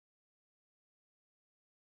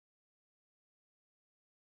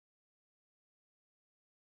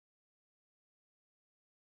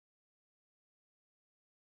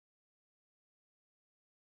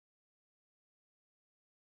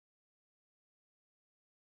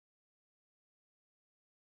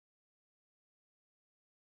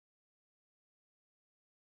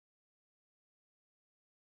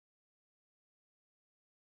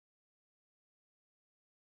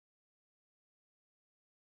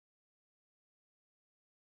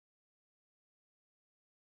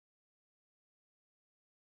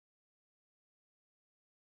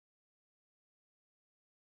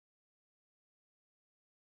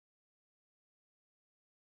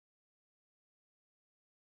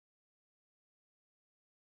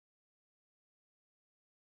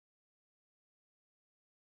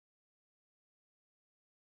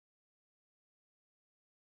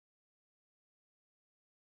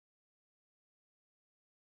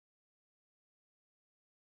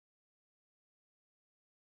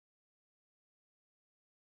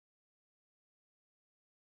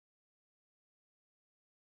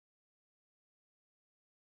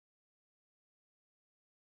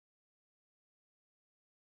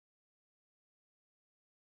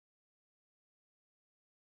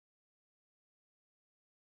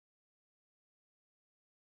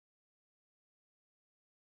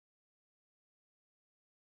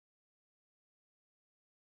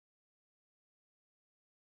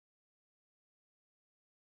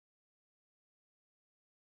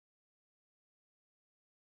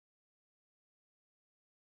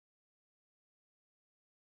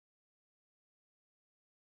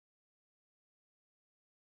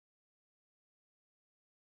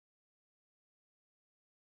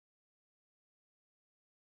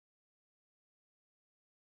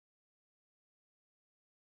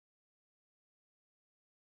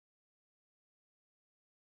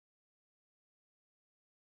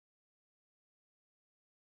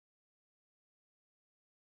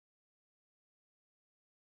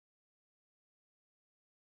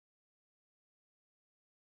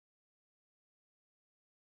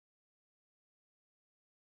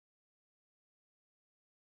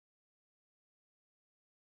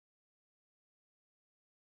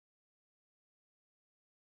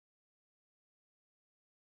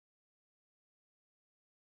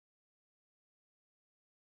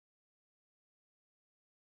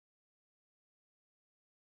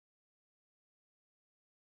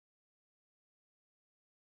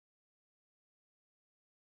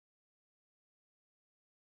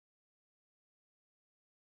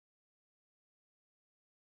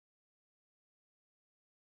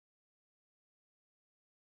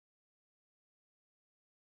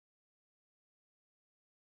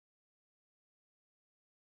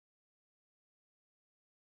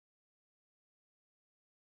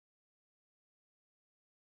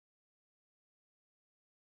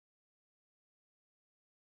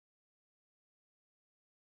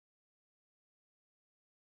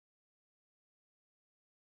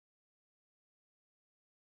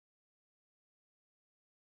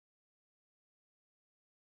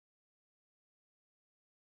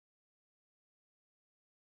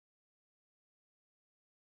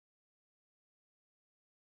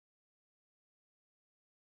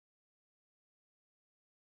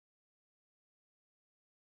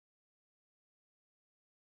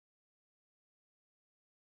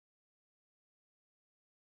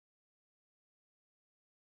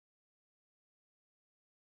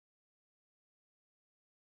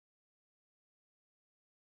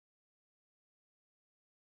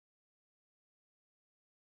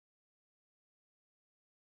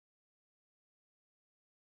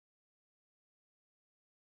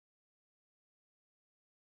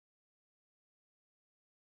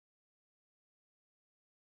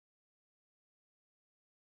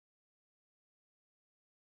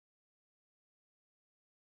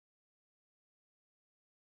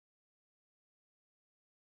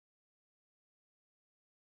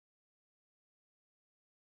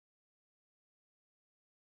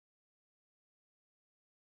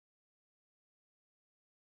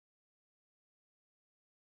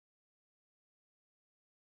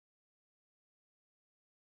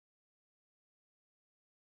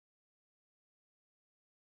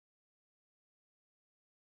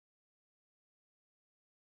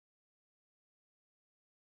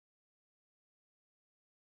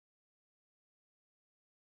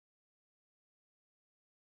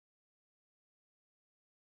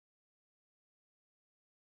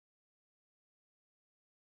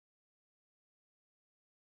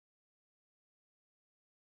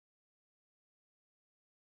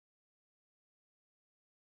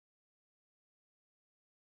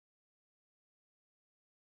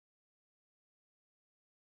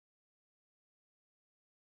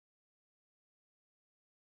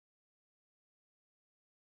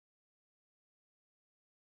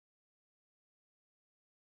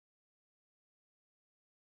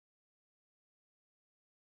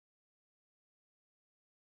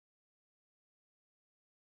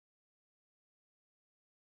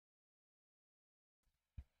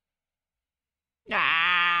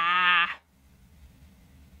Ah!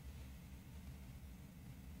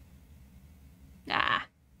 Ah!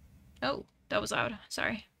 Oh, that was loud.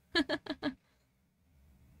 Sorry.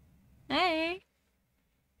 Hey!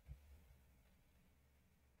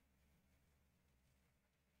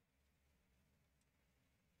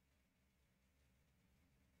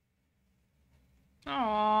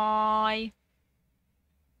 Aww.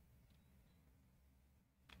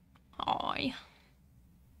 Aww.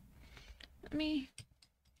 Let me...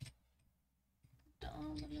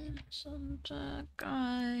 Dominance of the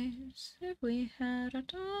guys. If we had a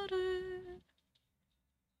daughter.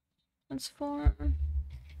 That's 4.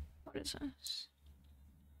 What is this?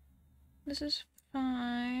 This is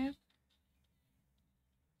 5.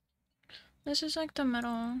 This is like the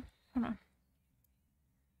middle. Hold on.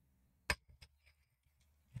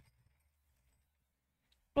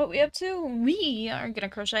 What we up to? We are gonna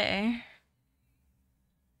crochet.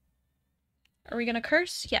 Are we gonna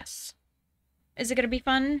curse? Yes. Is it gonna be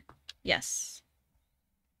fun? Yes.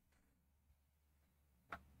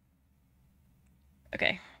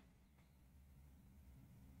 Okay.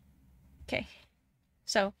 Okay.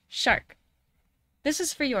 So, shark. This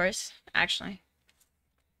is for yours, actually.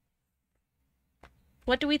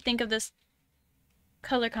 What do we think of this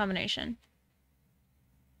color combination?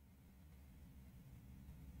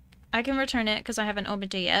 I can return it because I haven't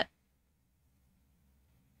opened it yet.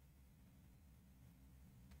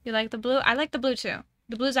 You like the blue? I like the blue too.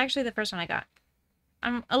 The blue is actually the first one I got.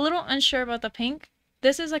 I'm a little unsure about the pink.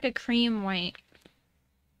 This is like a cream white.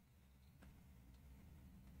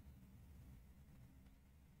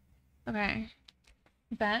 Okay.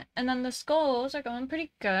 Bet. And then the skulls are going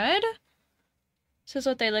pretty good. This is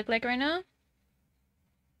what they look like right now.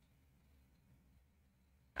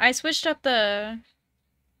 I switched up the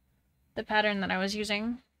pattern that I was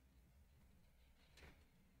using.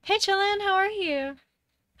 Hey Chillin, how are you?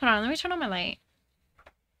 Hold on, let me turn on my light.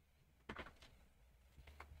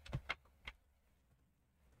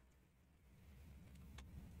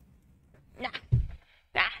 Nah.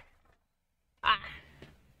 Nah. Ah.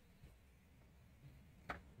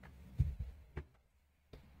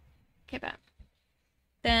 Okay, bet.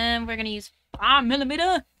 Then we're gonna use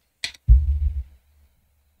 5mm.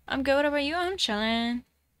 I'm good. What about you? I'm chilling.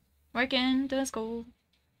 Working, doing school.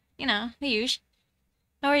 You know, the usual.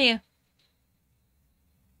 How are you?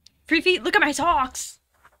 Free feet? Look at my socks!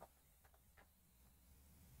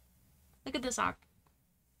 Look at this sock.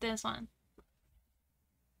 This one.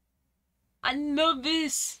 I love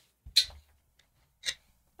this!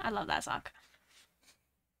 I love that sock.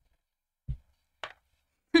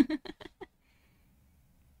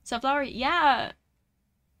 Sunflower? Yeah!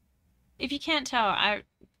 If you can't tell, I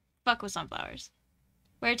fuck with sunflowers.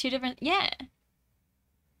 We're 2 different... Yeah!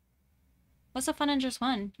 What's the fun in just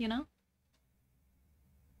one, you know?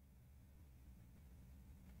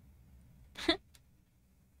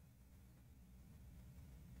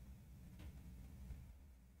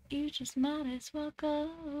 You just might as well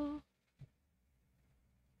go.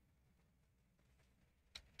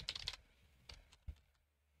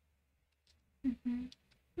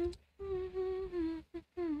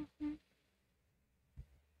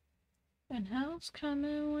 And how's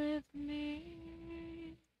coming with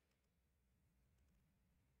me?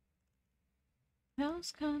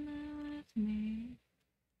 How's coming with me?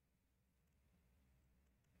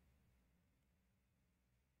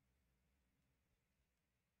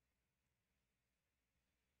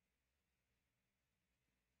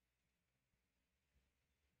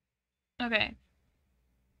 Okay.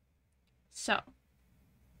 So.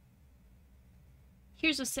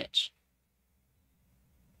 Here's a sitch.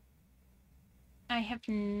 I have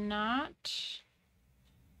not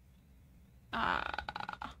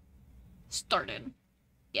started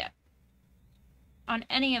yet on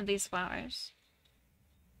any of these flowers.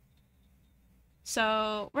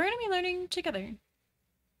 So we're gonna be learning together.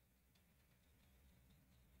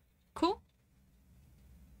 Cool?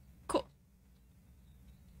 Cool.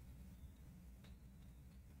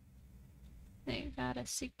 They got a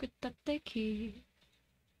secret that they keep.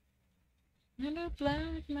 And a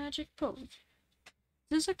black magic pose.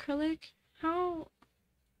 This acrylic? How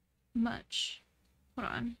much? Hold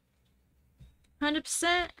on.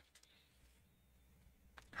 100%?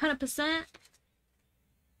 100%?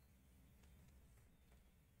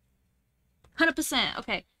 100%.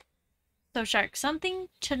 Okay. So, Shark, something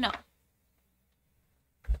to know.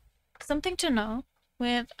 Something to know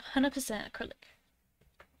with 100% acrylic.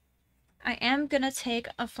 I am gonna take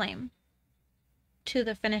a flame to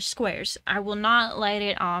the finished squares. I will not light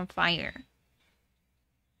it on fire.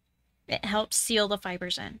 It helps seal the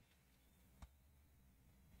fibers in.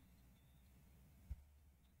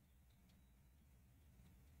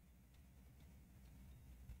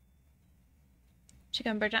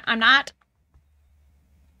 Chicken burger. I'm not.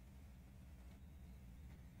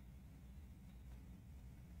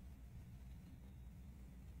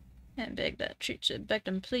 And beg that treat you, beg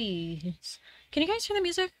them, please. Can you guys hear the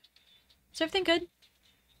music? Is everything good?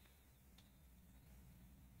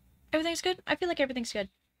 Everything's good? I feel like everything's good.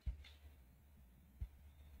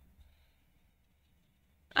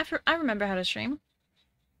 I remember how to stream.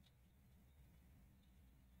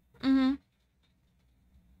 Mm-hmm.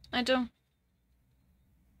 I do.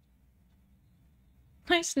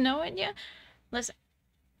 Nice knowing you. Listen.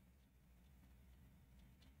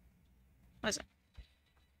 Listen.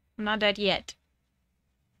 I'm not dead yet.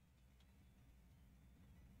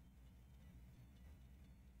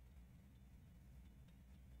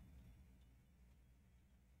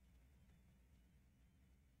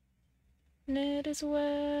 And it is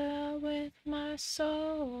well with my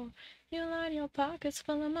soul. You line your pockets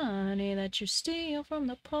full of money that you steal from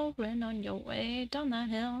the poor, and on your way down that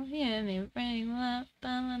hill, you hear me ring that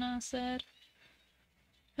bell, and I said,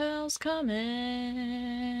 hell's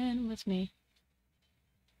coming with me.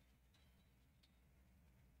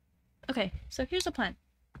 Okay, so here's the plan.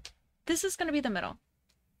 This is gonna be the middle.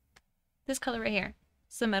 This color right here.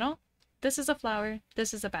 It's the middle. This is a flower.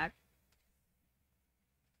 This is a bag.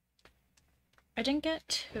 I didn't get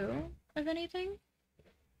two of anything,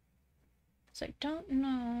 so I don't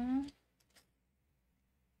know.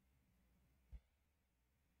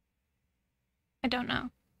 I don't know.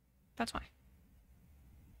 That's why.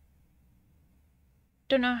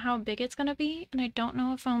 Don't know how big it's gonna be, and I don't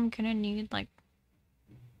know if I'm gonna need, like,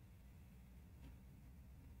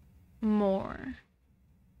 more.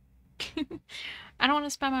 I don't want to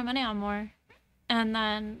spend my money on more and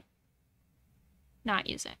then not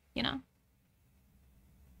use it, you know?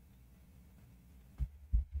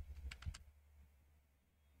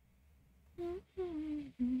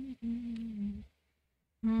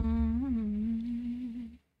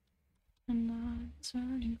 And I'm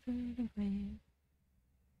running through the rain.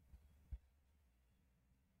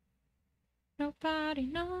 Nobody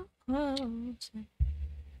knows it.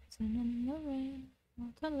 It's in the rain.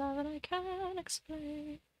 What the love that I can't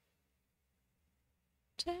explain.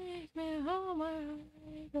 Take me home where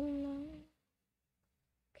I belong.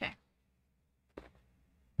 Okay.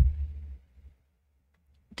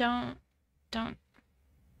 Don't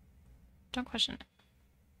question it.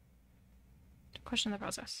 Don't question the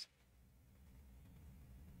process.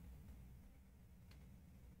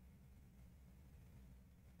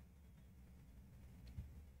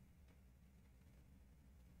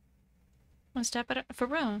 One step at a for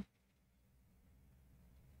real.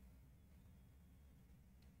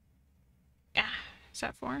 Yeah. Is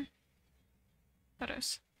that 4? That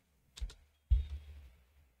is.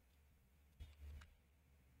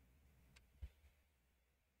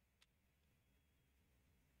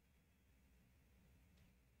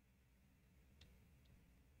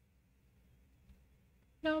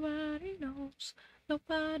 Nobody knows,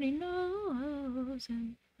 nobody knows,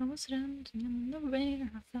 and I was standing in the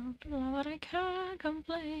rain, I felt a lot, I can't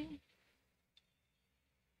complain.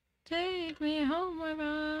 Take me home where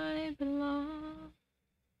I belong.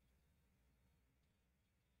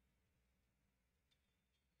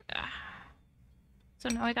 So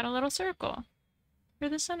now I got a little circle for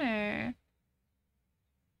the center.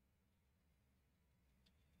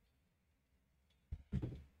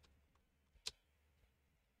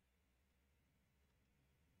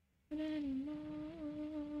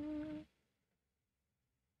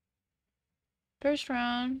 First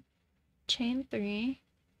round, chain 3.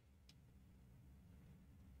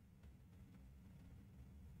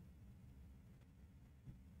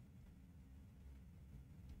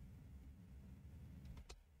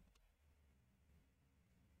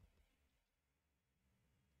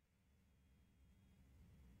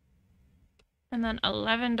 And then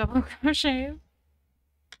 11 double crochet.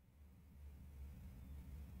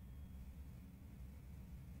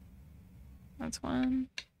 That's 1.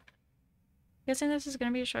 Guessing this is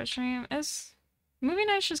gonna be a short stream. Movie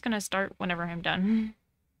night's just gonna start whenever I'm done.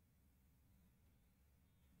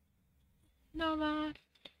 Nobody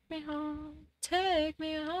take me home. Take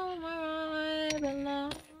me home where I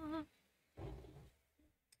belong.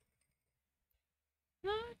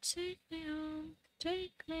 Lord, take me home.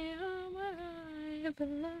 Take me home where I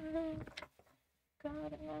belong.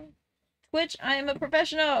 God, Twitch, I am a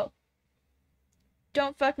professional.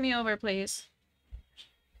 Don't fuck me over, please.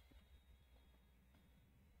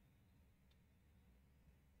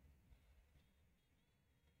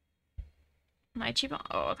 My cheap.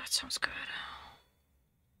 Oh, that sounds good.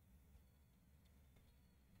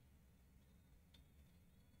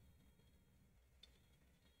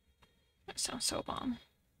 Sounds so bomb.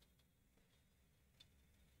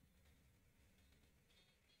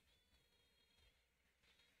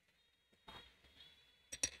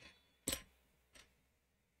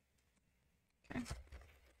 Okay.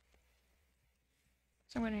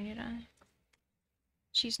 So I'm gonna need a...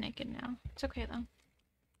 She's naked now. It's okay though. And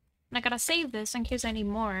I gotta save this in case I need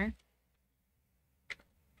more.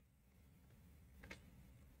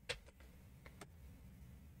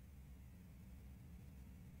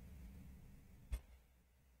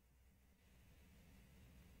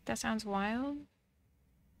 That sounds wild.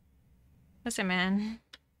 Listen, man.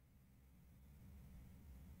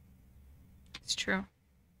 It's true.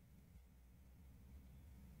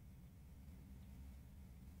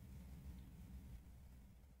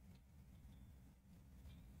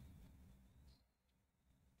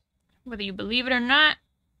 Whether you believe it or not,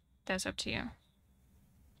 that's up to you.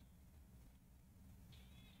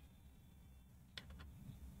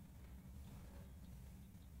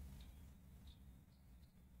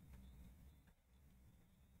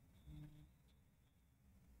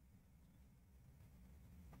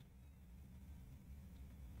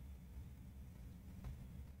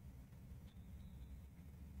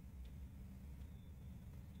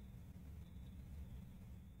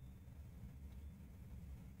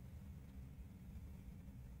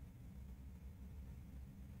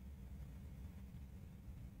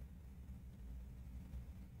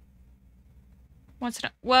 What's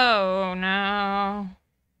it? Whoa, no.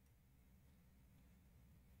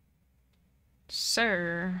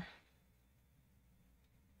 Sir.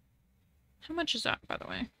 How much is that, by the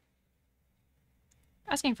way?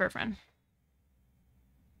 Asking for a friend.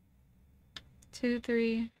 2,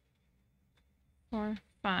 3, 4,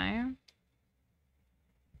 5.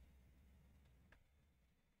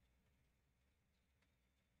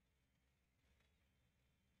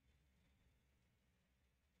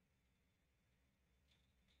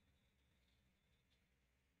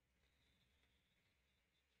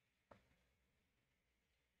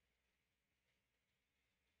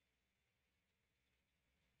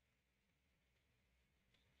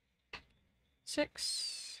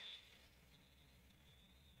 Six.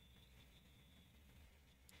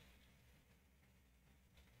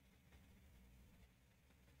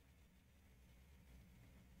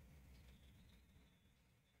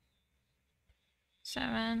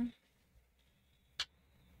 Seven.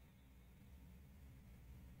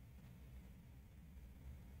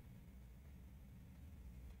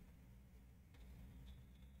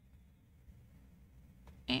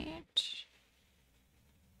 8.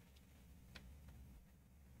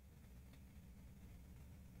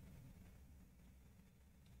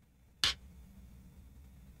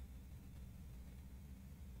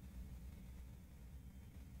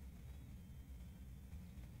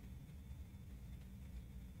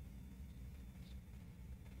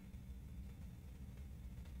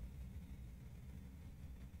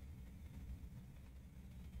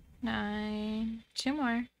 9. 2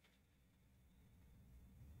 more.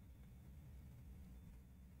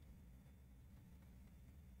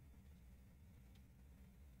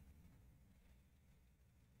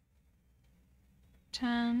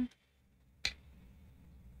 10.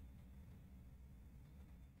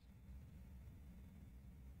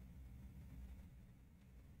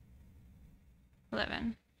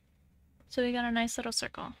 11. So we got a nice little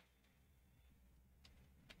circle.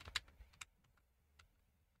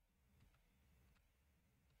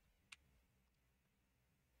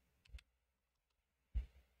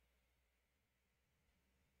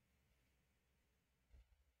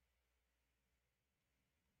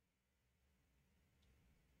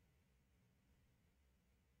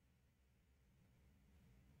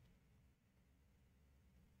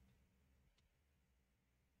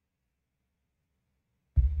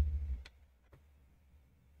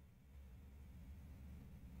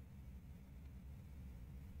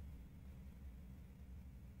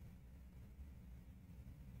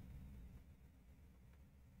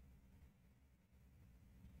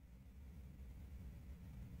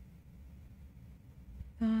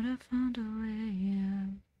 Thought I found a way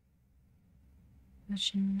out,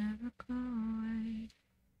 but you never go away.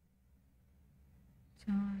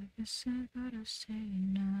 So I guess I gotta stay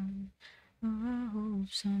now. Oh, I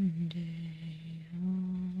hope someday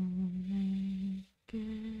I'll make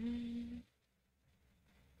it.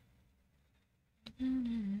 And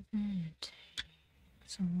if it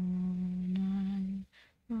takes all night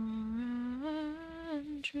or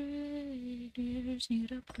 100 years,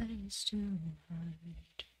 need a place to hide.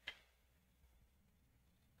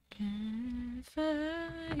 Can't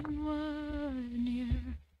find one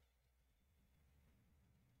here.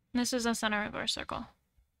 This is the center of our circle.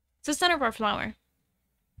 It's the center of our flower.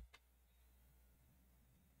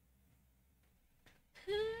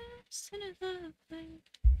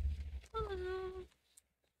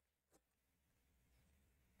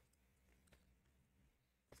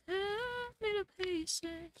 Little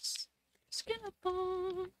pieces, skin up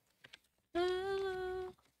on.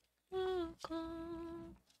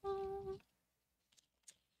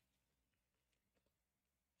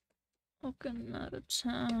 Walking out of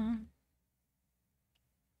town.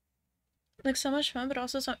 Like so much fun, but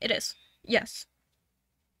also so it is. Yes.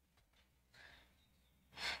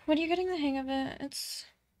 When you're getting the hang of it, it's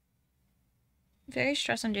very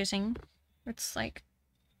stress inducing. It's like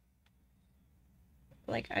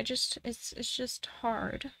I just it's just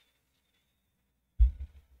hard.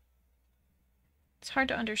 It's hard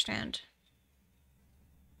to understand.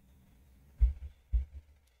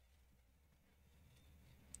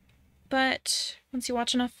 But once you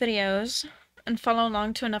watch enough videos and follow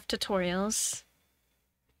along to enough tutorials,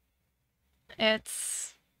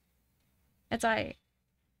 it's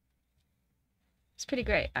pretty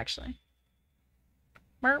great, actually.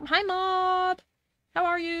 Hi, Mob! How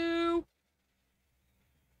are you?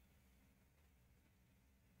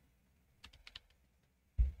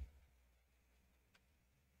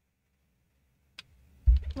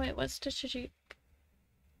 Wait, what stitch did you...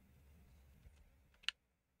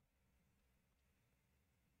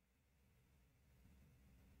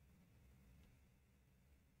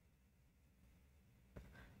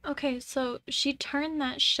 Okay, so she turned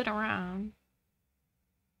that shit around.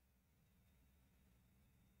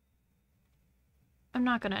 I'm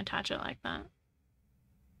not gonna attach it like that.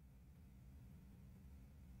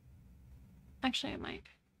 Actually, I might.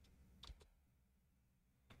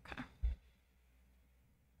 Okay.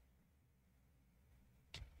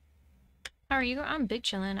 How are you? I'm big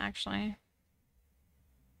chillin', actually.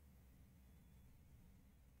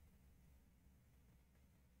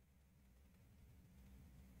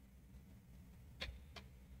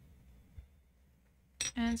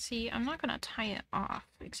 And see, I'm not gonna tie it off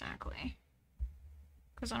exactly.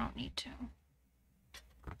 Because I don't need to.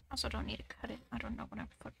 Also don't need to cut it. I don't know what I'm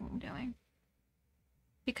fucking doing.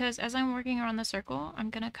 Because as I'm working around the circle,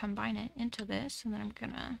 I'm gonna combine it into this, and then I'm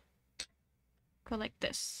gonna go like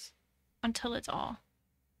this until it's all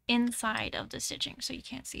inside of the stitching, so you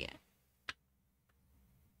can't see it.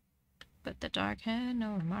 But the dark had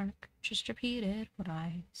no remark, just repeated what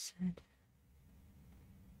I said.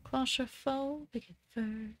 Claustrophobic at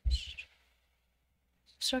first,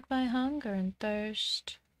 struck by hunger and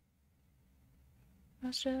thirst.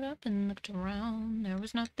 I stood up and looked around. There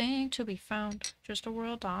was nothing to be found, just a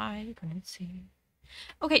world I couldn't see.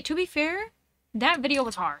 Okay, to be fair, that video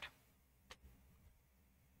was hard.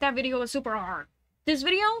 That video was super hard. This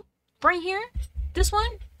video, right here, this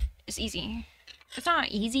one, is easy. It's not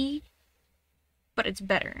easy, but it's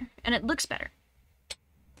better. And it looks better.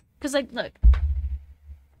 Because, like, look.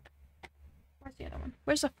 Where's the other one?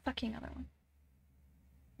 Where's the fucking other one?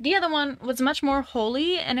 The other one was much more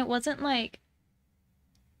holy, and it wasn't, like...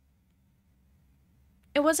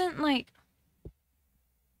 It wasn't, like...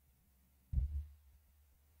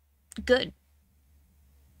 good.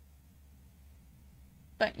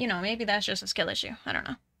 But, you know, maybe that's just a skill issue. I don't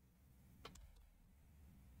know.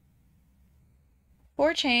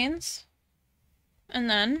 4 chains. And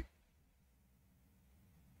then...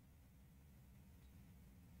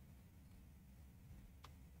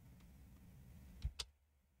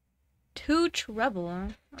 2 treble.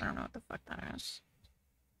 I don't know what the fuck that is.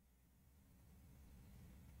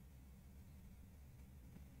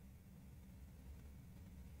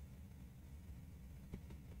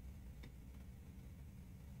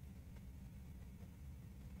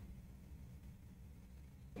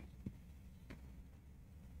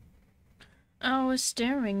 I was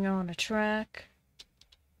staring on a track.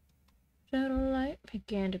 Shadow light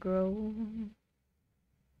began to grow.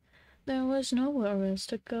 There was nowhere else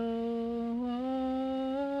to go,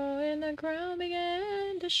 and the ground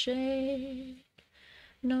began to shake.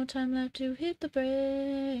 No time left to hit the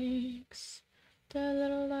brakes. That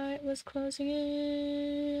little light was closing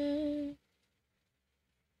in.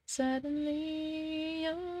 Suddenly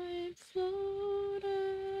I floated.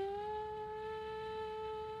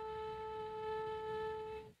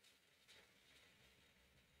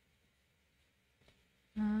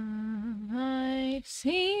 I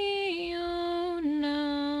see you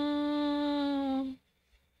now.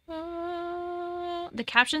 Oh. The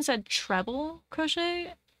caption said treble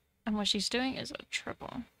crochet, and what she's doing is a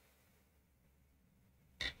triple.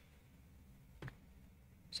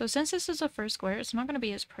 So since this is a first square, it's not going to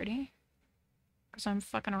be as pretty, because I'm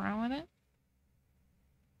fucking around with it.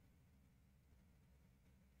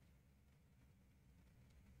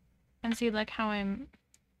 And see like how I'm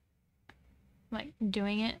like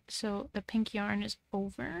doing it so the pink yarn is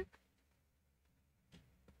over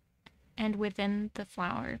and within the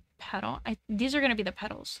flower petal. These are gonna be the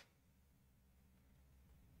petals.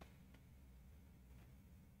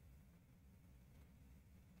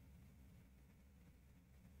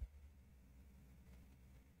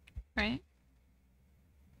 Right?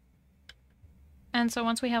 And so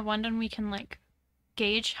once we have one done, we can like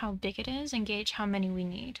gauge how big it is and gauge how many we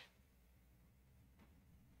need.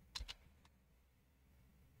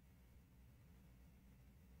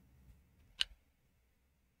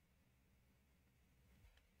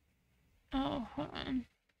 Oh, hold on.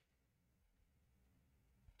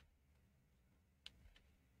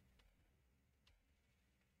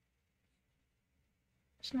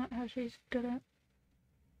 It's not how she's good at.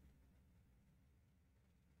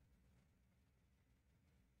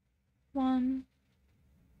 One,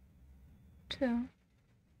 two.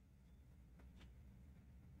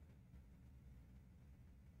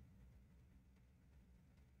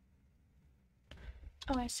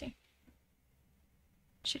 Oh, I see.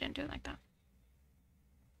 She didn't do it like that.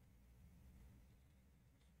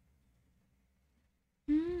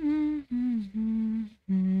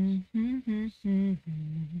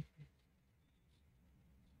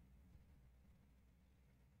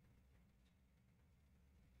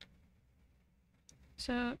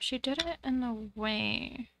 So she did it in the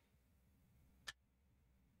way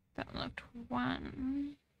that looked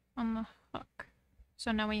one on the hook.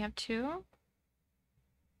 So now we have two.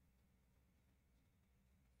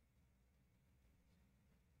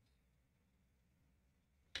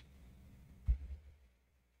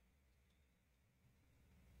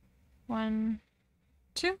 One,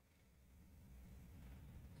 two.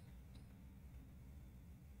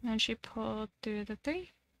 And she pulled through the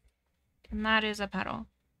three. And that is a petal.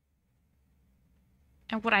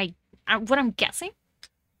 And what I'm guessing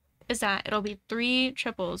is that it'll be 3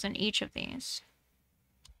 triples in each of these.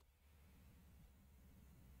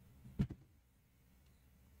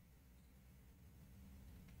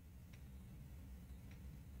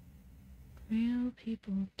 Real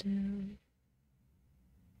people do.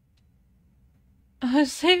 Oh,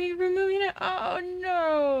 saving removing it. Oh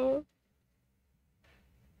no.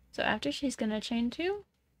 So after she's gonna chain 2.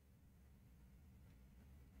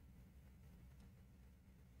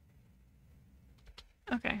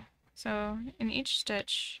 Okay, so in each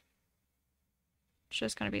stitch, it's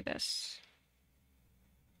just gonna be this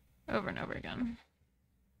over and over again.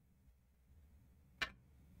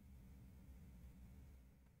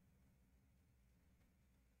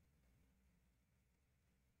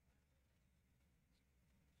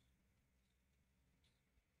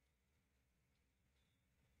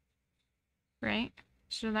 Right?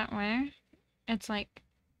 So that way, it's like,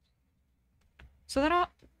 so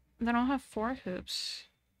then I'll have 4 hoops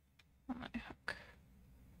on my hook.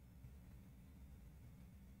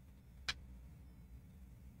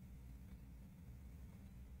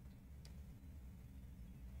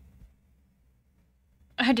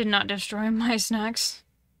 I did not destroy my snacks.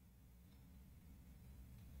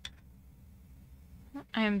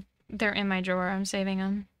 They're in my drawer. I'm saving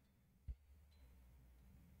them.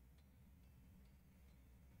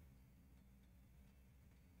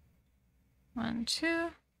 One, two.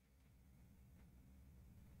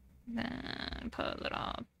 Then pull it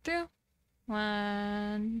all through.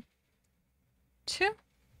 1, 2.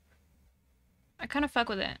 I kind of fuck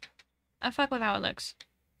with it. I fuck with how it looks. Is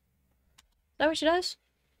that what she does?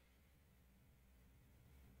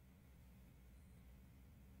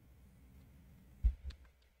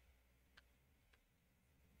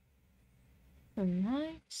 From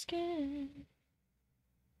my skin,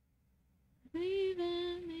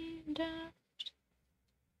 leaving me down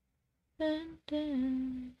and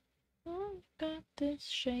down. I've got this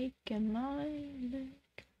shake in my leg.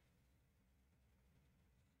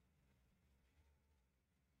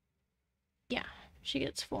 Yeah, she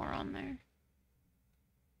gets 4 on there.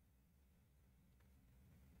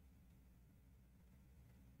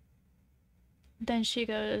 Then she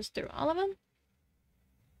goes through all of them.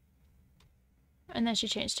 And then she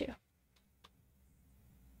chains 2.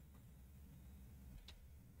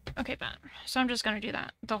 Okay, bet. So I'm just gonna do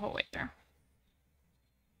that the whole way through.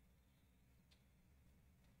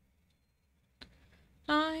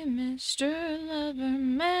 I'm Mr.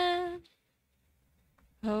 Loverman.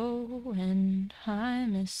 Oh, and I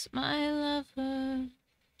miss my lover.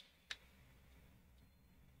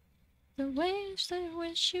 The ways in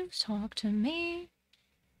which you talk to me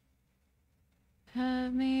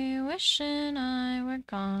have me wishing I were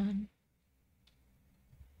gone.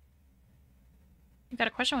 You got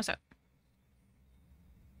a question? What's up?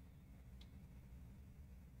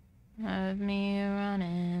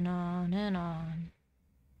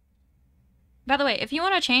 the way, if you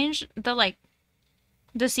want to change the, like,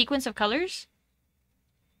 the sequence of colors,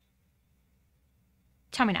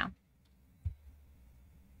 tell me now.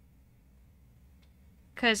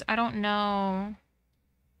 Because I don't know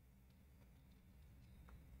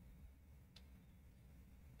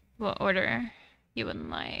what order you would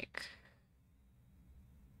like.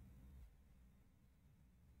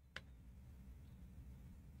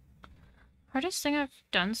 Hardest thing I've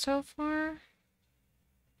done so far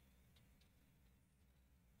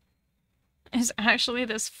is actually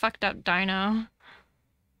this fucked up dino.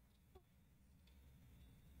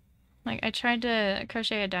 Like, I tried to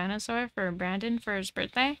crochet a dinosaur for Brandon for his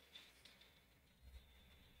birthday.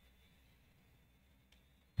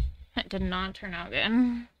 It did not turn out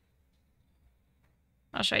good.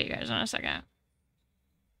 I'll show you guys in a second.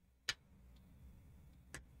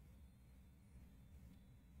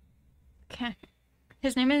 Okay.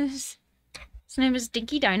 His name is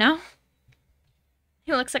Dinky Dino.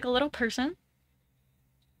 He looks like a little person.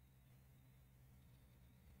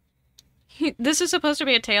 This is supposed to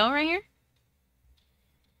be a tail right here.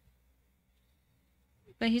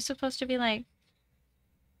 But he's supposed to be like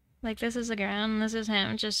this is the ground, and this is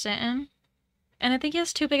him just sitting. And I think he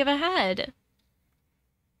has too big of a head.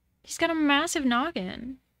 He's got a massive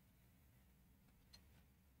noggin.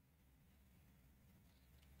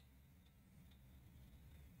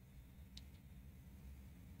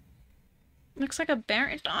 Looks like a bear.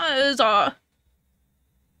 It does.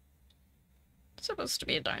 It's supposed to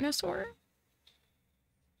be a dinosaur.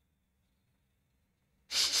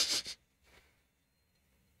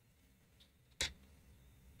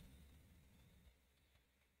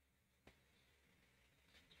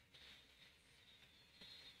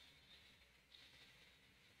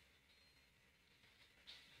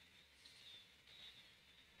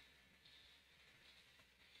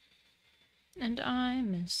 And I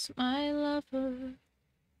miss my lover.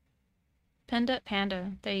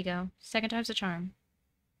 Panda. There you go. Second time's a charm.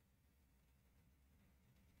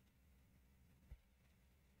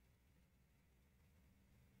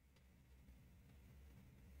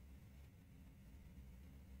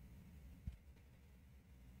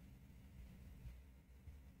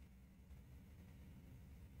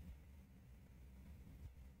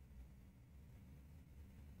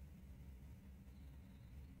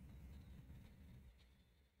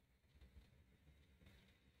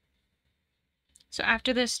 So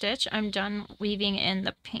after this stitch, I'm done weaving in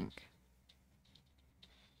the pink.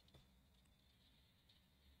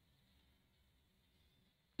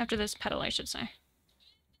 After this petal, I should say.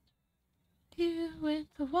 You with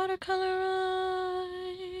the watercolor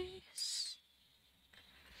eyes.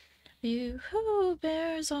 You who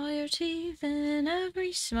bears all your teeth in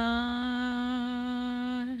every smile.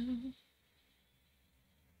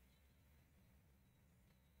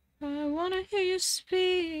 I wanna hear you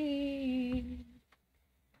speak.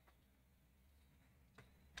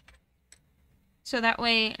 So that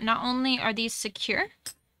way, not only are these secure,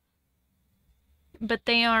 but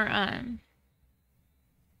they are,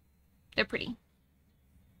 they're pretty.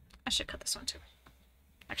 I should cut this one too.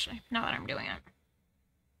 Actually, now that I'm doing it.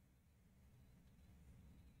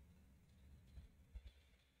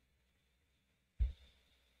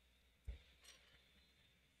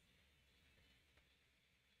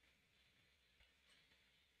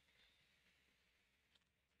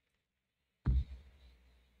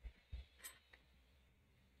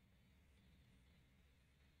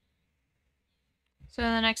 So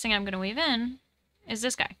the next thing I'm going to weave in is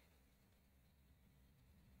this guy.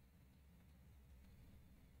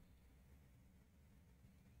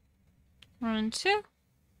 One, two.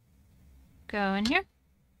 Go in here.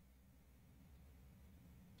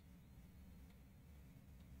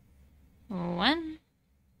 One,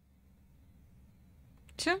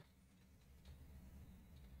 two.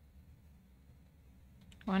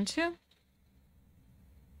 One, two.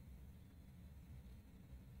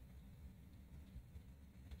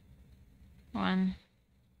 One,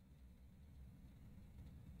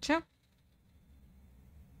 two.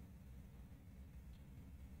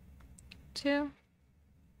 Two.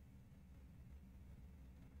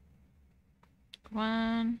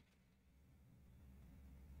 One.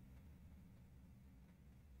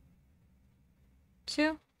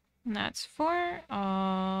 Two. And that's four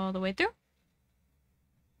all the way through.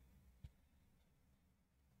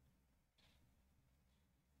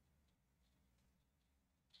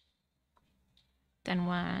 Then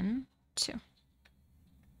one, two.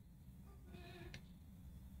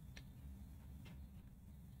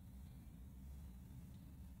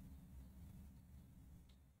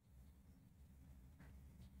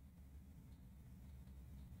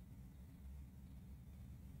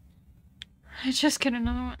 I just get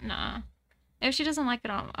another one. Nah. If she doesn't like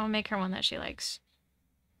it, I'll make her one that she likes.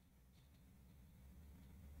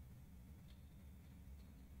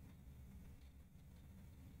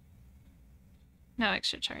 No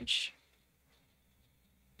extra charge.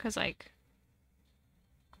 Cause like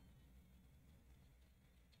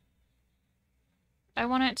I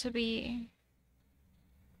want it to be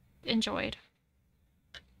enjoyed.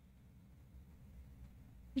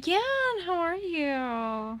 Yeah, how are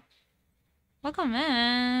you? Welcome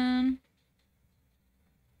in.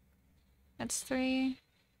 That's 3.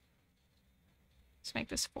 Let's make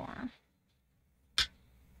this 4.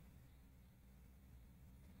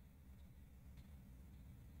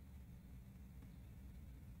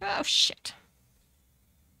 Oh, shit.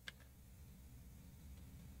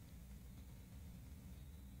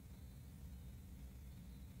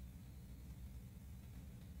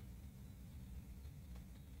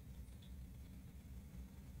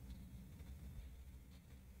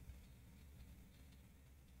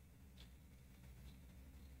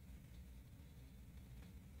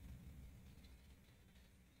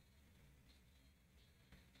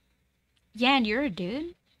 Yeah, and you're a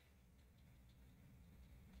dude?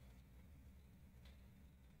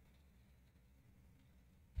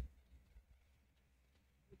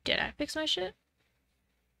 Did I fix my shit?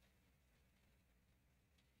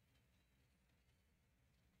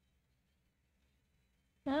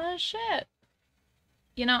 Oh, shit.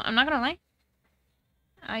 You know, I'm not gonna lie.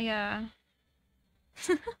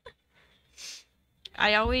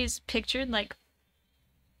 I always pictured, like,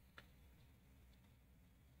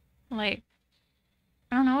 I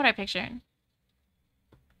don't know what I pictured.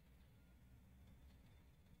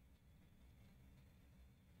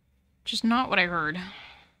 Just not what I heard.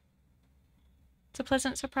 It's a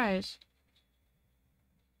pleasant surprise.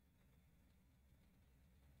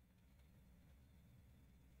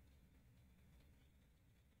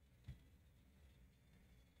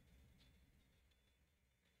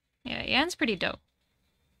 Yeah, Yan's pretty dope.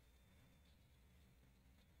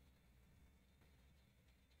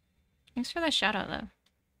 Thanks for the shout out, though.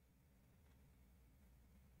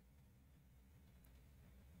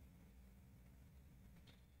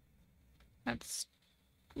 That's...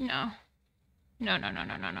 No. No, no, no,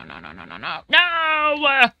 no, no, no, no, no, no, no, no.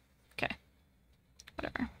 No! Okay.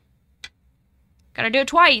 Whatever. Gotta do it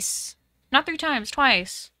twice. Not 3 times,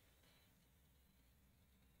 twice.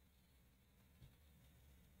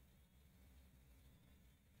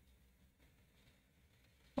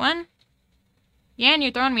 One. Yan,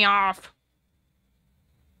 you're throwing me off.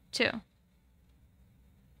 2.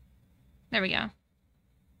 There we go.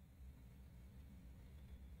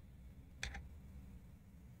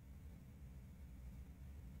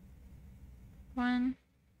 One.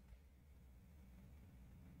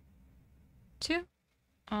 2.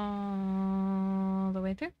 All the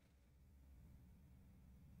way through.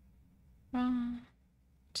 1,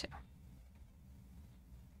 2.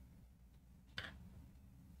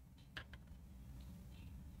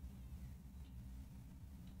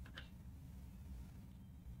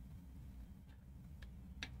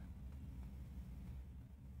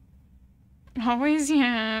 Always,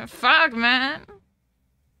 yeah. Fuck, man.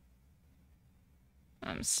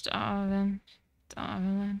 I'm starving,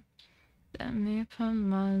 darling. Let me put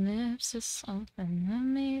my lips to something. Let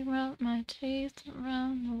me rub my teeth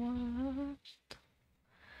around the world.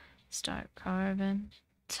 Start carving,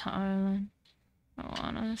 darling. I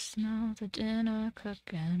wanna smell the dinner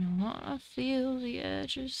cooking. I wanna feel the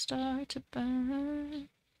edges start to burn.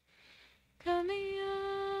 Cut me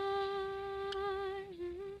on.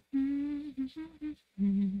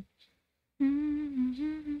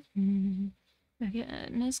 The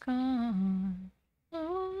getting is gone.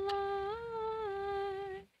 Oh,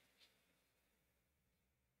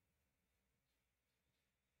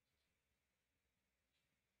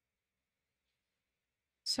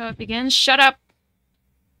 so it begins. Shut up.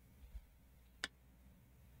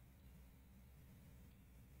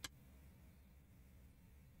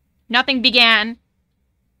 Nothing began.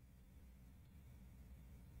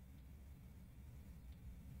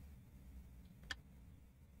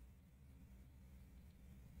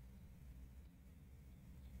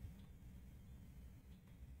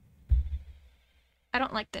 I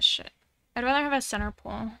don't like this shit. I'd rather have a center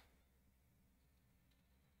pole.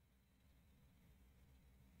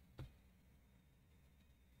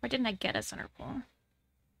 Why didn't I get a center pole?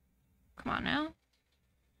 Come on now.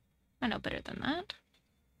 I know better than that.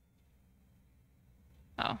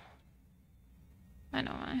 Oh. I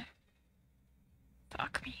know why.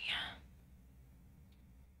 Fuck me.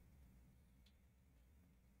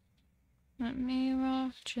 Let me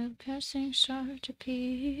rock till piercing start to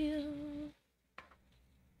peel.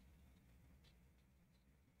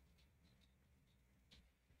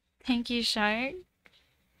 Thank you, Shark.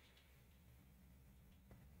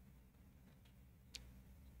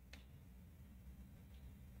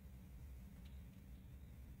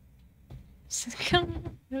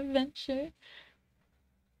 Come adventure.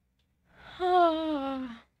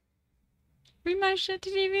 Read my shit to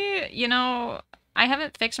TV. You know, I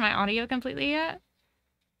haven't fixed my audio completely yet,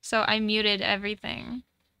 so I muted everything.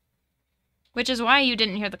 Which is why you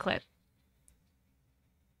didn't hear the clip.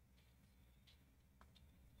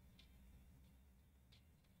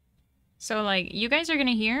 So, like, you guys are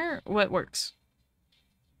gonna hear what works.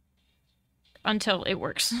 Until it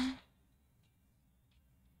works.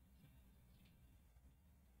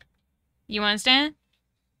 You understand?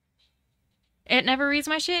 It never reads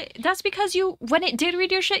my shit? That's because you, when it did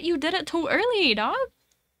read your shit, you did it too early, dog.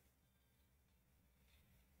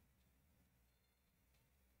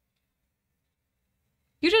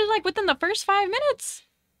 You did it, like, within the first 5 minutes.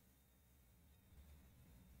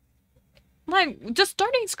 Like, the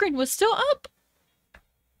starting screen was still up.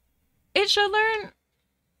 It should learn.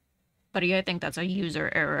 But I think that's a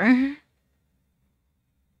user error.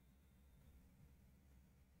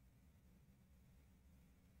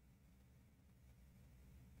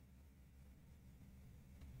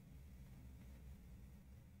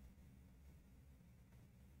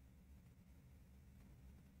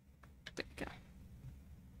 There you go.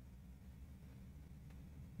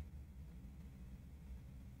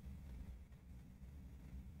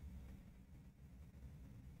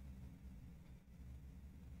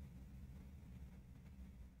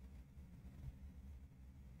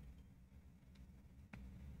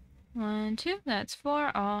 One, two, that's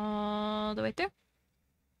 4 all the way through.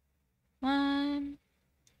 1,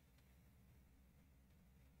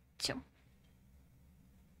 2.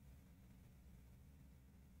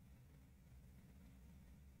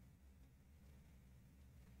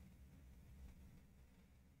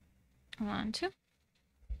 1, 2.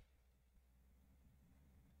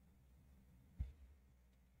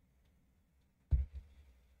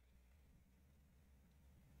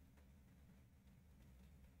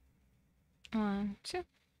 1, 2.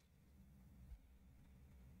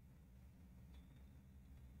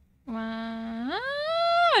 1,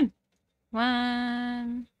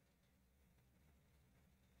 1,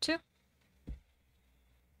 2.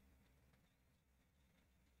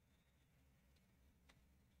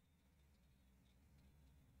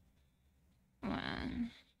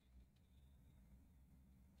 1,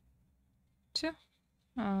 2.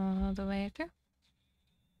 All the way through.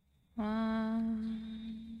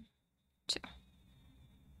 1, 2.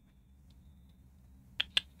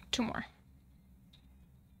 2 more.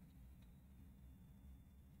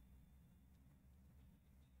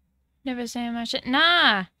 Never say my shit.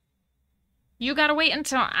 Nah! You gotta wait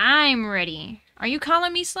until I'm ready. Are you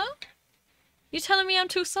calling me slow? You telling me I'm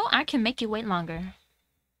too slow? I can make you wait longer.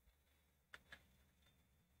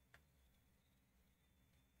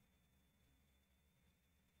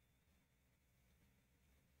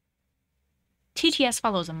 TTS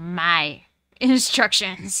follows my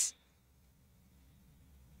instructions.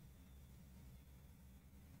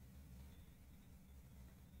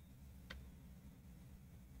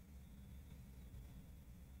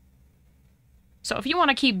 So if you want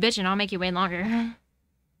to keep bitching, I'll make you wait longer.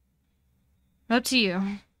 Up to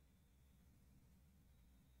you.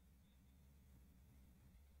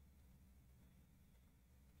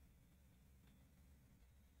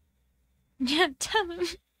 Yeah, tell him.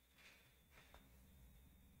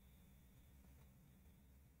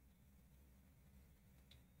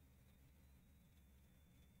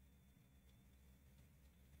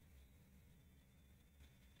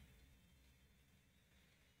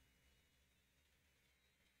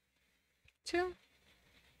 Two.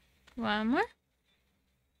 1 more.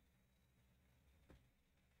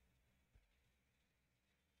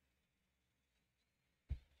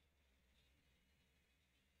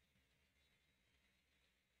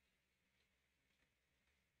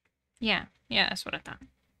 Yeah, that's what I thought.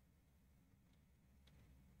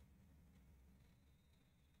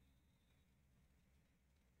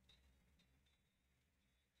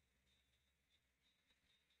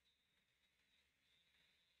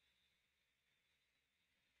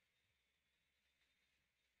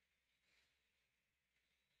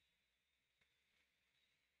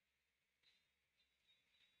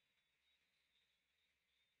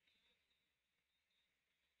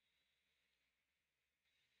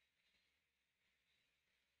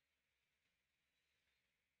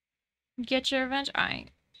 Get your revenge?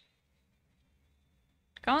 Alright.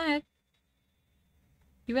 Go ahead.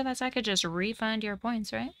 You realize I could just refund your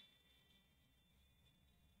points, right?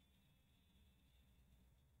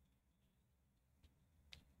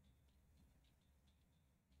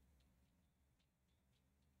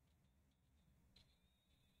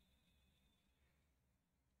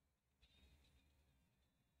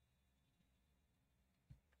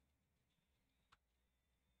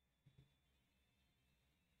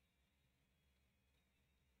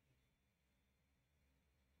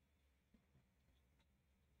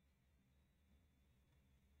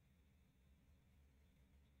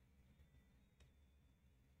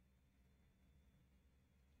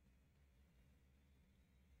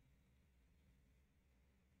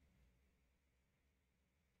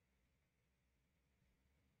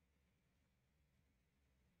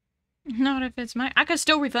 Not if it's mine. I could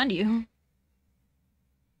still refund you.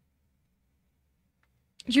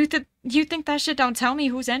 You think that shit don't tell me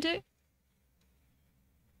who sent it?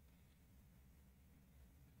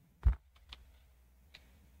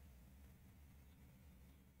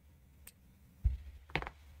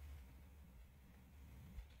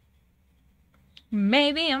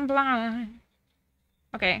 Maybe I'm blind.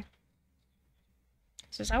 Okay.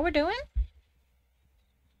 Is this how we're doing?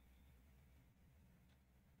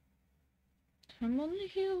 I'm only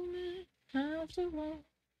human after all.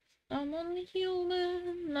 I'm only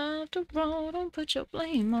human after all. Don't put your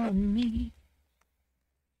blame on me.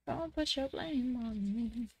 Don't put your blame on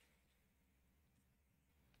me.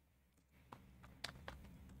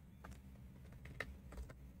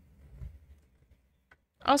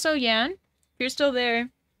 Also, Yan, if you're still there,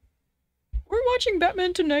 we're watching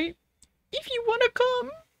Batman tonight. If you wanna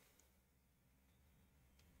come.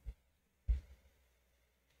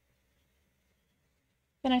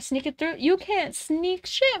 Can I sneak it through? You can't sneak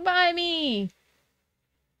shit by me.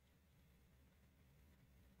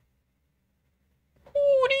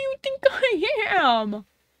 Who do you think I am?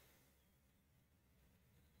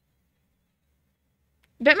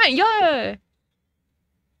 Batman, yeah.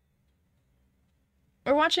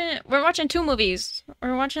 We're watching 2 movies.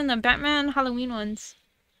 We're watching the Batman Halloween ones.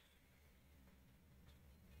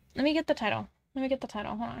 Let me get the title.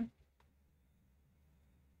 Hold on.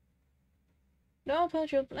 Don't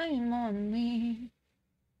put your blame on me.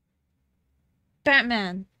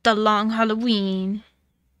 Batman, The Long Halloween.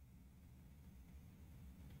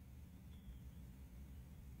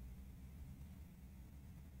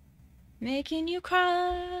 Making you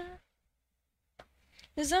cry.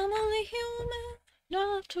 'Cause I'm only human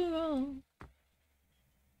after all.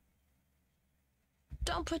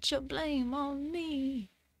 Don't put your blame on me.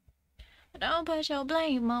 Don't put your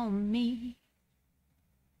blame on me.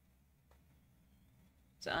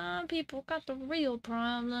 Some people got the real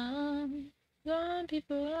problem. Some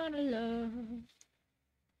people out of love.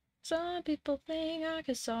 Some people think I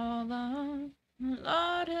can solve them.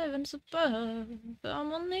 Lord heavens above.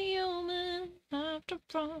 I'm only human after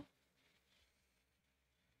all.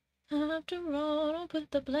 After all, don't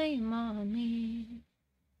put the blame on me.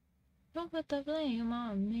 Don't put the blame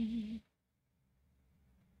on me.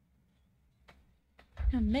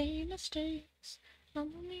 I made mistakes.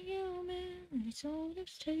 I'm only human. It's all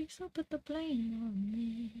mistakes. Don't put the blame on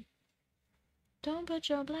me. Don't put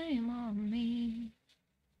your blame on me.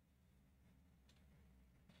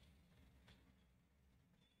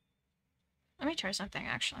 Let me try something,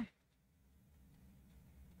 actually.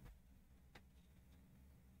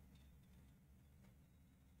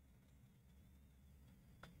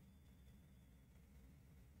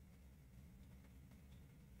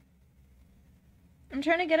 I'm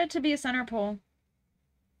trying to get it to be a center pole.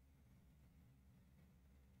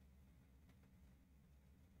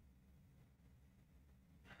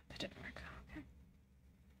 That didn't work. Okay.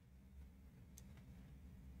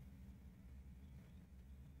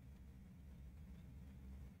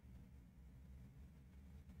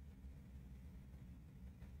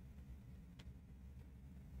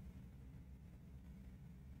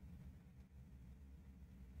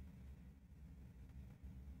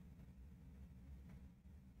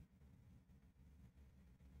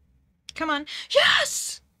 Come on.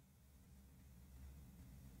 Yes!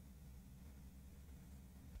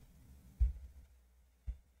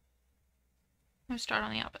 I'm gonna start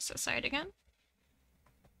on the opposite side again.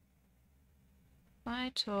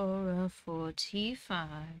 I tore a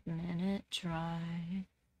 45-minute drive.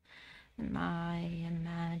 In my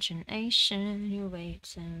imagination, you're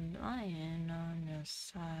waiting, lying on your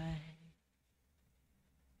side.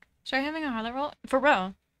 Sorry, having a highlight roll? For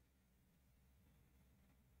real.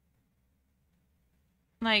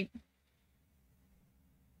 Like,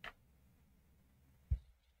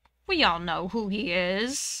 we all know who he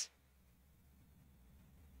is.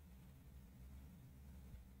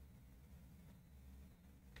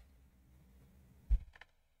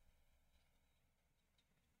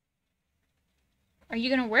 Are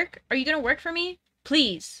you gonna work? Are you gonna work for me?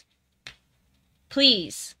 Please.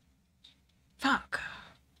 Please. Fuck.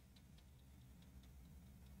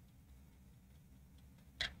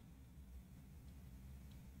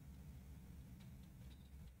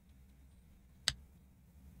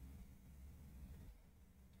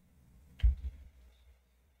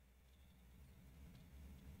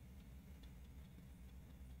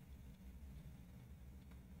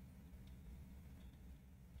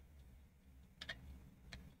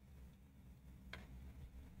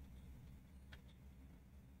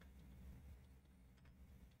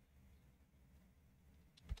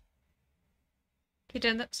 He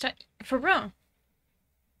did that stuff for real.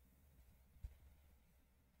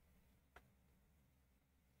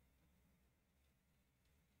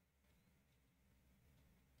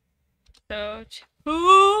 So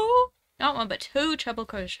two, not one but two treble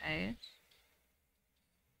crochets.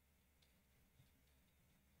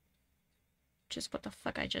 Which is what the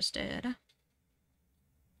fuck I just did.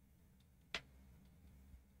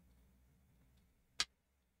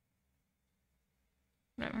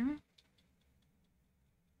 Whatever.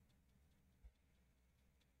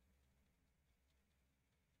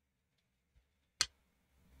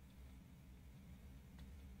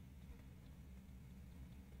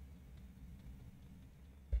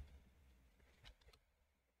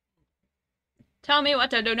 Tell me what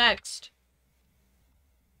to do next.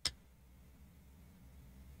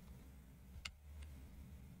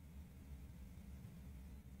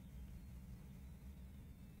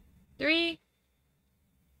 Three,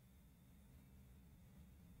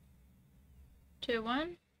 two,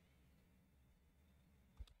 one,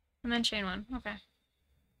 and then chain one. Okay.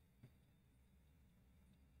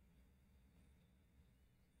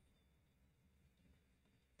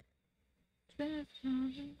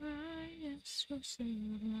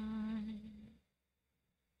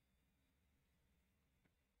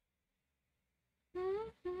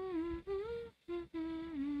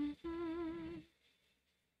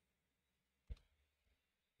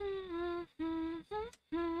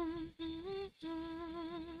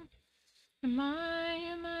 In my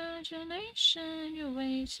imagination, you're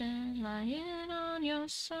waiting, lying on your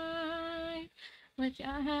side, with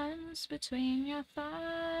your hands between your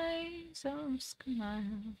thighs. Oh,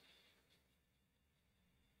 smile.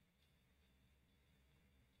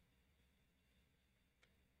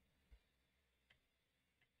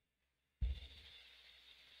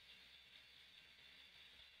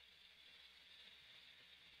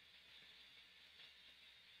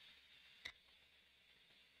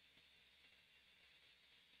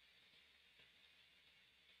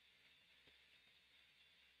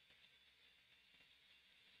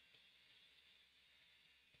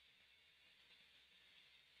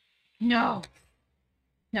 No.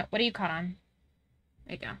 No, what are you caught on?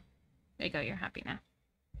 There you go. There you go, you're happy now.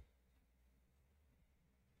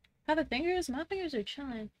 How the fingers? My fingers are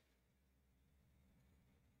chilling.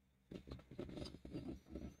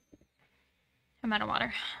 I'm out of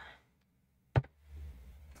water.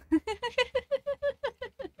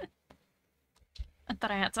 I thought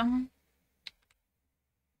I had some.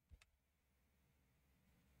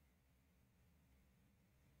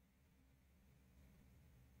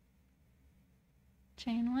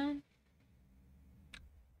 Chain one.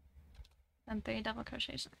 Then 3 double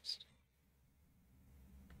crochets next.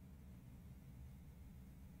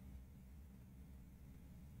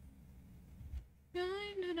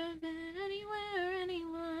 I could have been anywhere,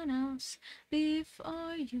 anyone else,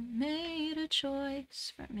 before you made a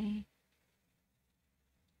choice for me.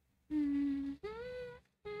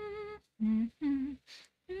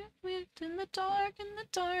 Whipped in the dark, I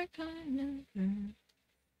never.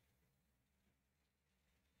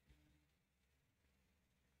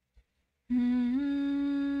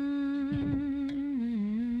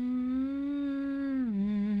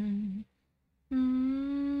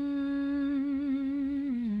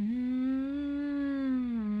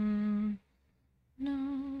 No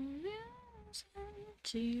views,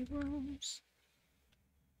 empty rooms.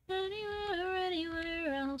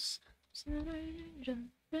 Anywhere else.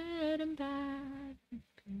 Red and bad.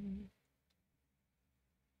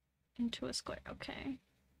 Into a square, okay.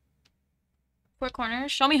 4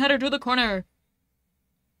 corners. Show me how to do the corner.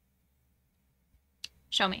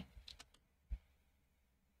 Show me.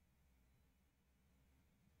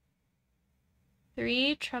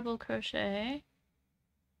 Three treble crochet.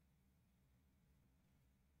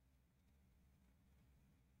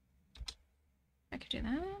 I could do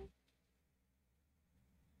that.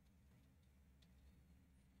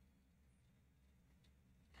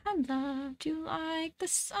 I loved you like the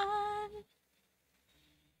sun.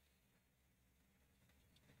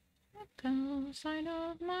 A cosine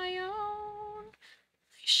of my own.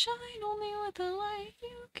 I shine only with the light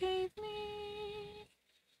you gave me.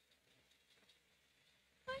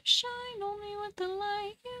 I shine only with the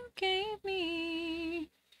light you gave me.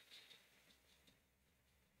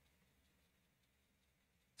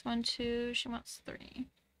 1, 2, she wants 3.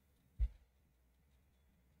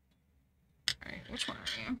 Alright, which one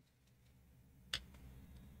are you?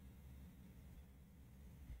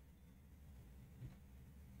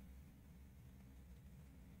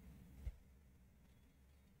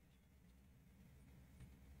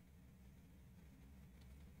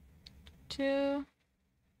 Two.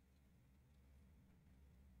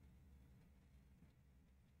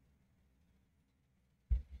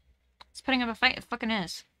 It's putting up a fight. It fucking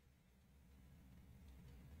is.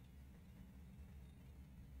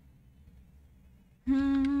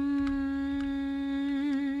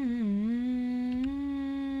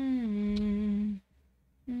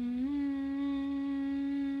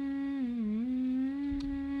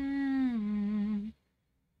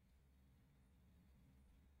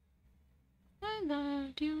 I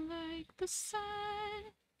loved you like the sun.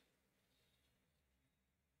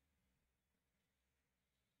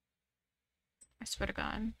 I swear to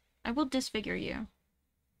God, I will disfigure you.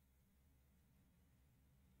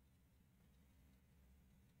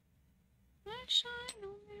 I shine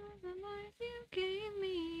only with the light you gave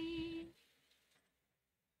me.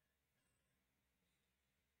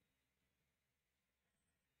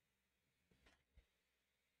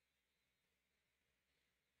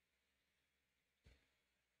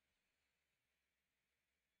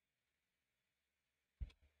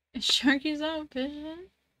 Sharky's out fishing.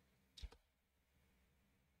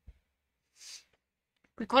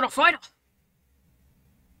 We got a fighter.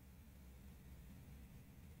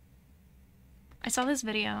 I saw this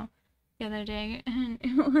video the other day, and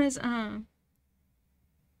it was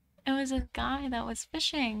a guy that was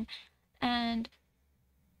fishing, and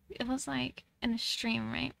it was like in a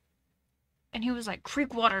stream, right? And he was like,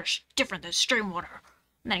 creek water is different than stream water.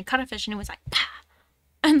 And then he caught a fish, and he was like, "Pah!"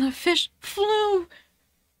 And the fish flew.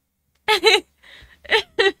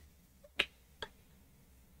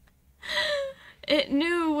 It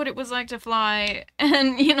knew what it was like to fly,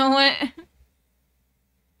 and you know what? I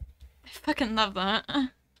fucking love that.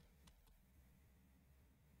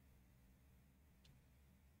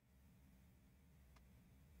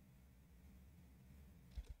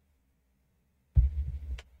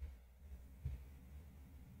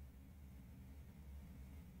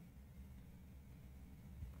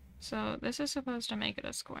 So this is supposed to make it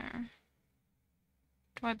a square.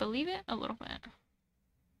 Do I believe it? A little bit.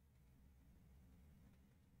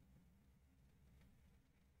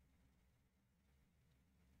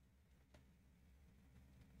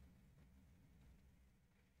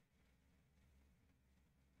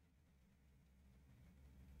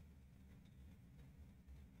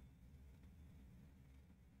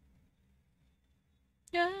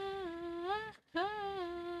 Yeah.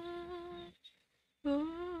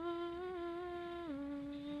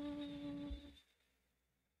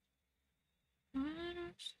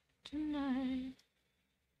 Tonight.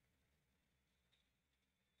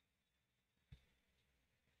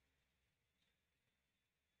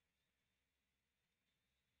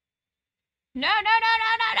 No, no, no,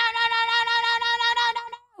 no, no, no, no, no, no, no, no, no, no,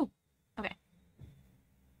 no, no. Okay.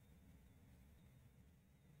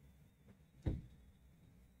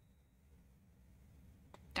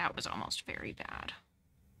 That was almost very bad.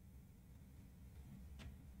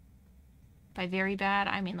 By very bad,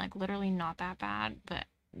 I mean like literally not that bad, but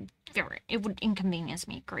it would inconvenience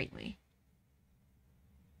me greatly.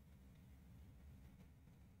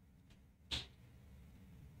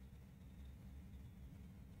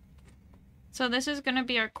 So this is gonna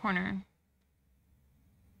be our corner.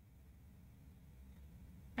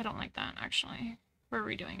 I don't like that, actually. We're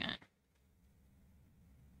redoing it.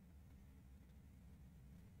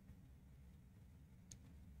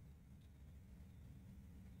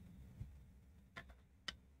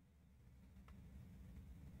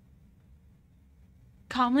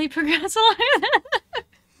 Calmly progress along.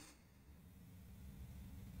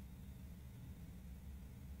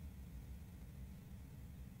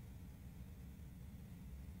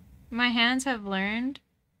 My hands have learned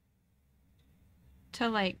to,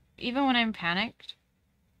 like, even when I'm panicked,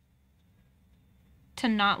 to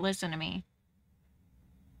not listen to me.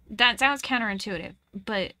 That sounds counterintuitive,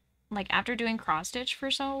 but like after doing cross stitch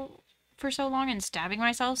for so long and stabbing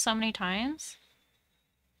myself so many times,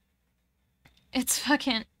 it's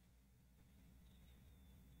fucking,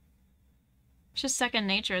 it's just second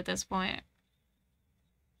nature at this point.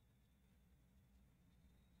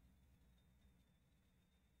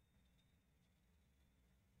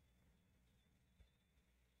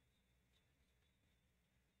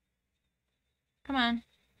 Come on.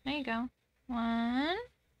 There you go. 1,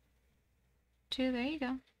 2, there you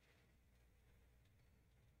go.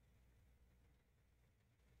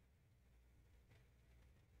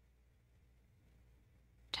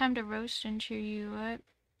 Time to roast and cheer you up.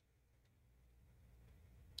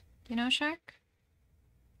 You know, Shark?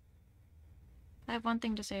 I have one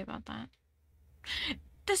thing to say about that.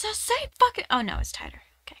 Does that say fucking... Oh, no, it's tighter.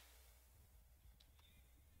 Okay.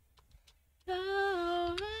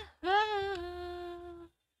 Oh, oh,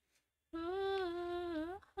 oh,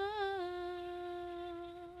 oh, oh.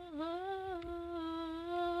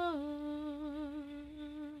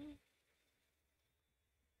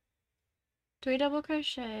 3 double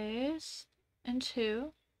crochets and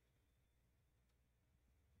 2.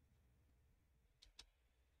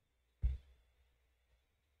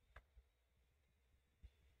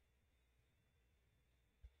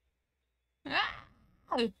 Ah!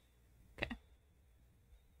 Okay.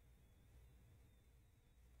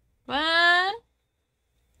 1.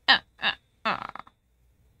 Ah.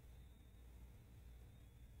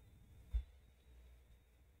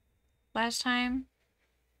 Last time,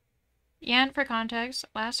 and for context,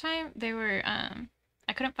 last time they were,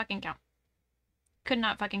 I couldn't fucking count. Could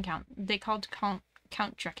not fucking count. They called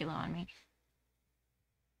Count Dracula on me.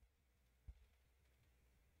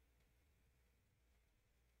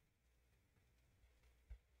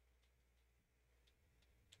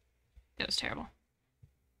 It was terrible.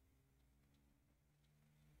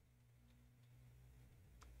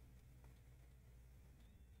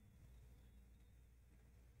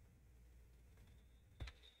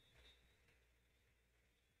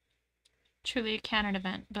 Truly a canon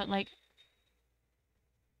event, but like,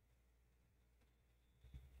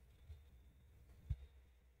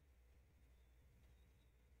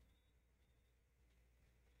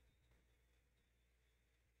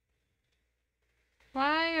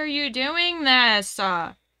 why are you doing this?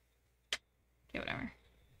 Okay, whatever.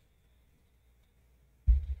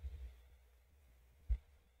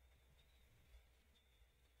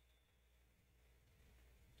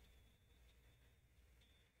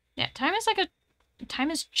 Yeah, time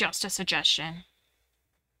is just a suggestion.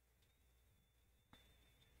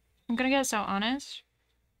 I'm gonna get so honest.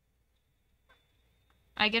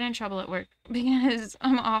 I get in trouble at work because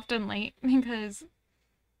I'm often late because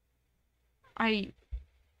I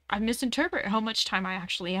misinterpret how much time I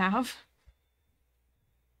actually have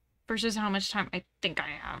versus how much time I think I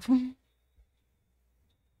have.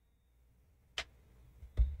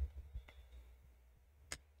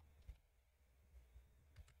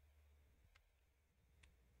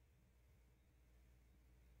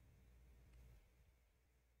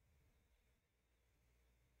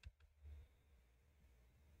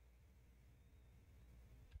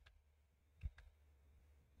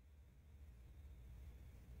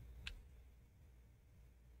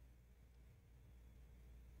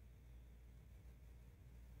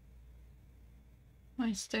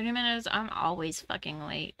 My 30 minutes, I'm always fucking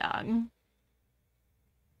late, dog.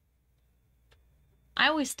 I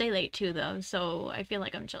always stay late too, though, so I feel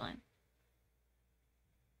like I'm chilling.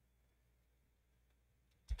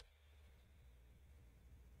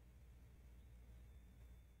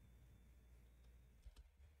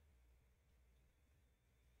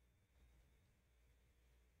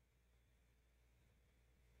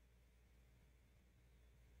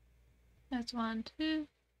 That's 1, 2.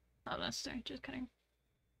 Oh, that's 3. Just kidding.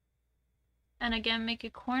 And again, make a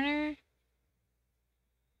corner.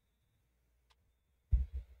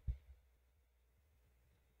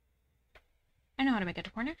 I know how to make a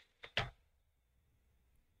corner.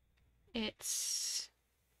 It's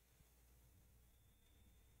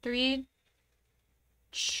 3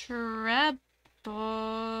 treble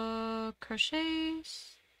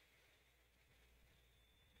crochets.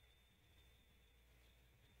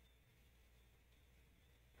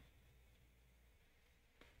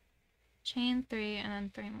 Chain 3 and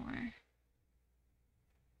then 3 more.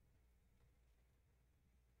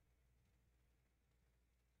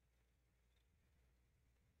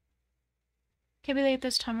 Can't be late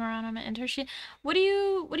this time around. I'm an internship. What are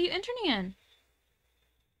you interning in?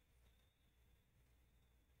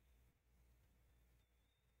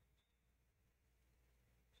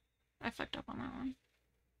 I fucked up on that one.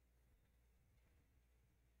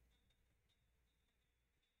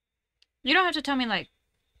 You don't have to tell me like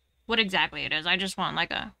what exactly it is. I just want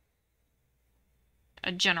like a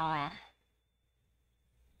general.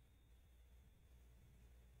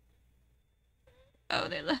 Oh,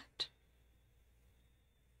 they left.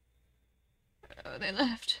 Oh, they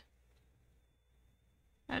left.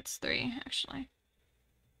 That's 3 actually.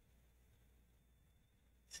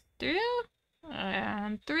 Through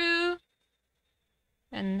and through.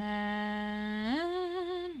 And then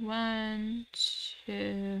 1,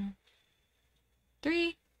 2,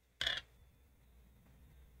 3.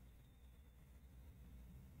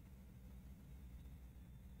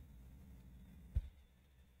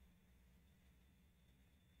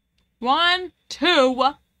 One,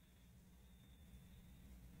 2.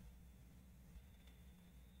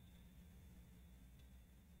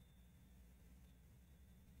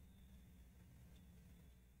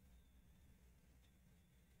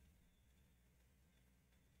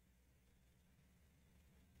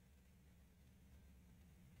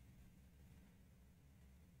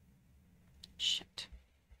 Shit.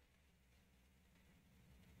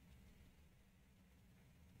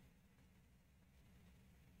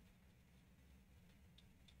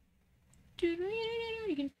 Fire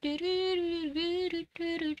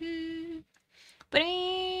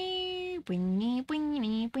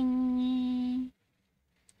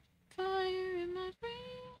in my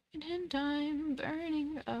brain and I'm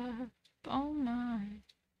burning up. Oh my,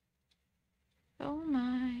 oh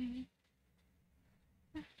my.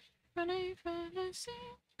 Running from the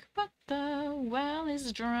sink, but the well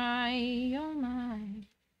is dry. Oh my,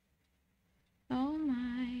 oh my.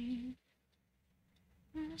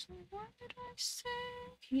 What did I say?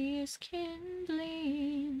 He is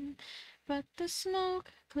kindling, but the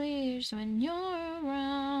smoke clears when you're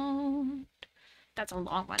around. That's a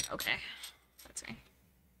long one. Okay, that's me.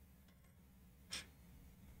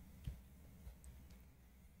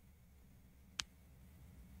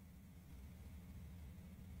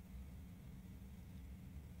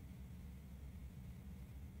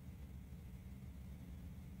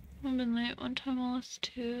 I've been late one time. I lost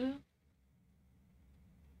 2.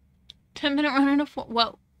 10-minute run in a 4.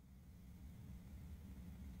 Whoa.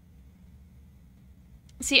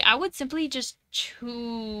 See, I would simply just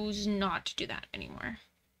choose not to do that anymore.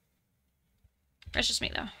 That's just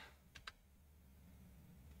me, though.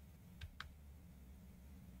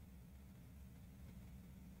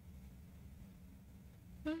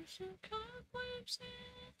 There's some cobwebs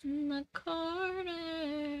in the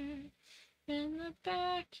corner, and the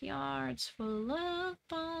backyard's full of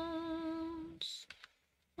bones.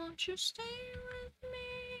 Won't you stay with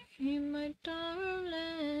me, my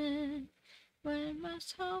darling, when my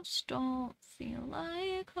house don't feel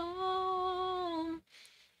like home?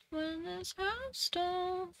 When this house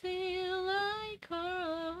don't feel like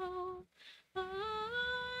home.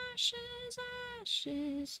 Ashes,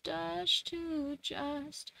 ashes, dust to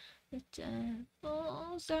dust. The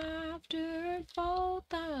devil's after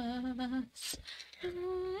both of us. Lay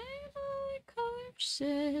my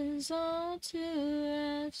corpses all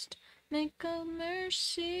to rest. Make a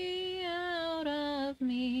mercy out of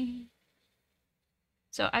me.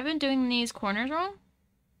 So I've been doing these corners wrong,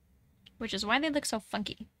 which is why they look so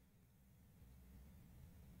funky.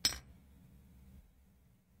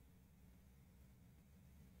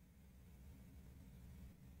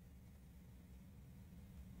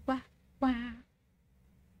 Wah, wah.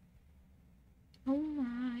 Oh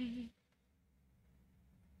my.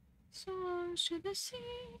 Songs to the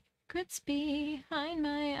secrets behind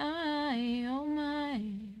my eye. Oh my.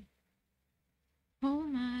 Oh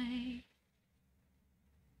my.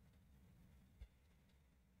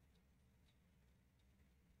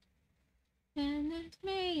 And it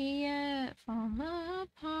may yet fall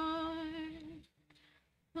apart.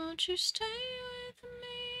 Won't you stay with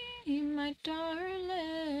me, my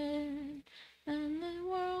darling? And the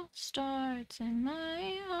world starts in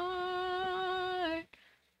my heart.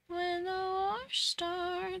 When the war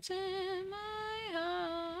starts in my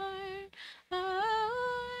heart.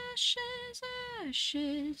 Oh, ashes,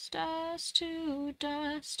 ashes, dust to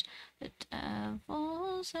dust. The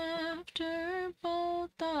devil's after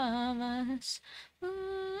both of us. Lay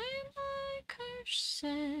my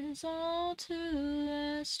curses all to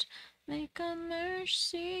rest. Make a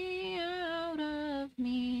mercy out of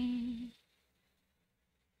me.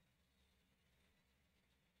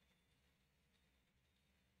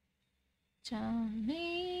 Tell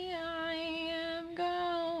me I am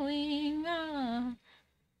going up.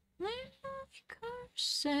 Lay my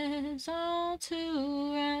curses all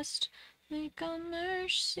to rest. Make a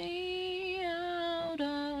mercy out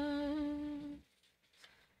of.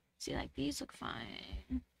 See, like these look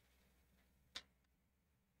fine.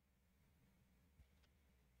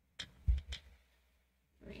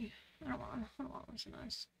 I don't want to listen to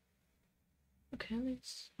this.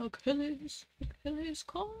 Achilles, Achilles, Achilles,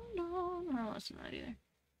 calm down. I don't want to listen to that either.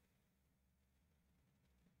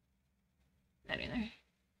 That either.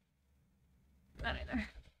 That either.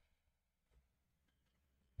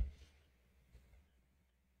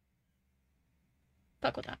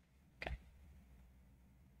 Fuck with that. Okay.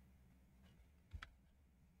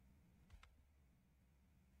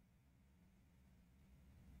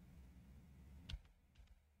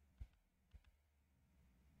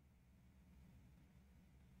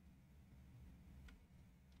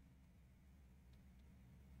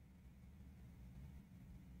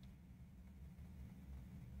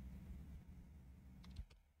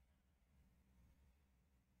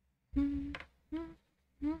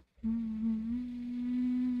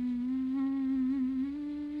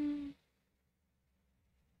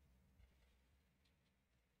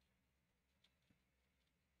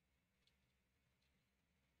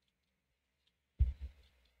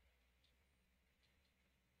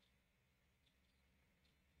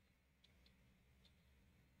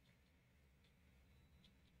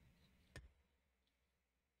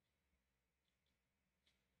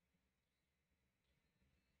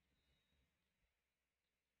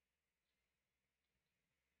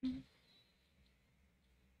 The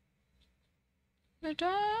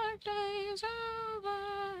dark days are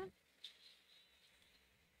over,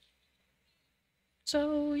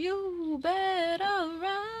 so you better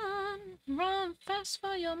run. Run fast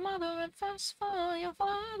for your mother and fast for your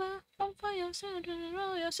father. Run for your children and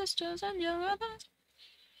all your sisters and your brothers.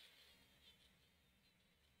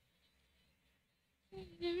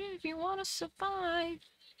 If you want to survive.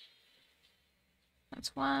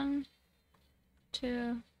 That's 1,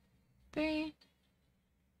 2, 3.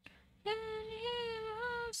 And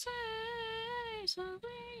you say, so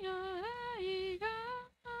we are there you go.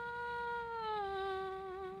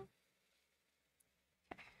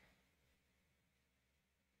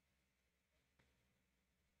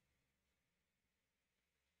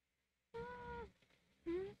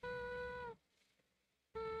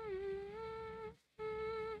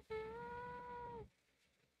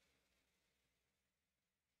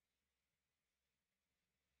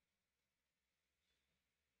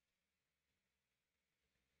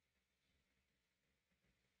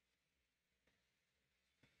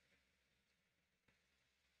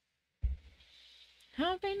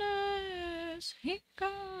 Happiness, here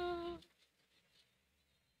goes.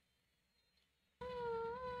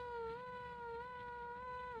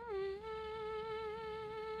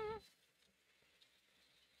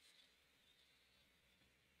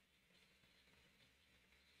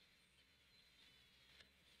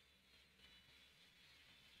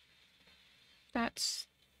 That's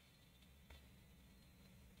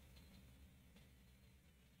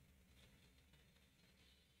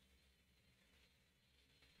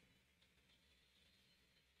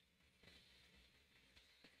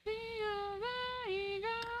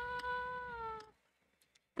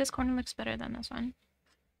this corner looks better than this one.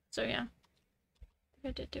 So yeah, I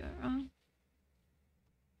did do it wrong.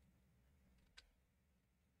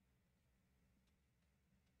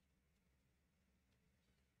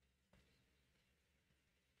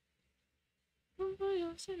 All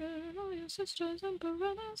your sisters and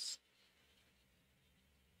brothers.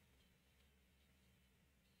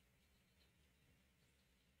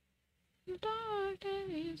 The dark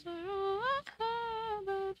days are over.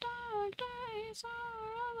 The dark days are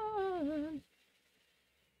over.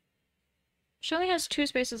 She only has 2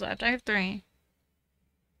 spaces left. I have 3.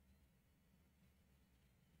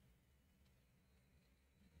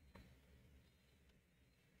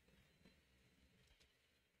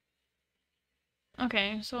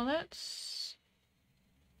 Okay, so let's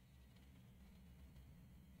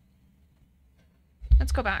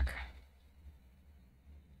go back.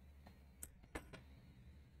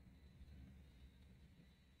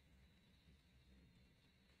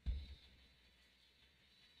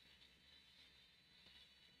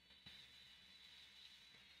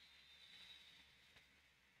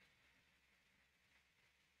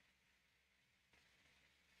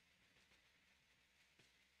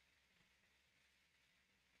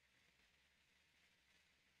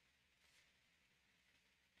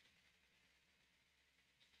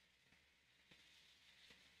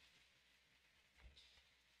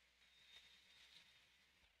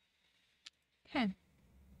 Okay,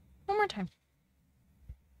 one more time.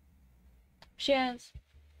 She has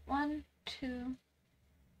 1, 2,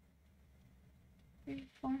 3,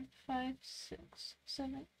 4, 5, 6,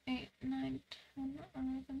 7, 8, 9, 10,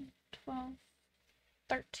 11, 12,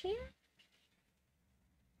 13.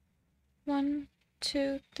 1,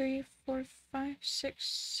 2, 3, 4, 5, 6,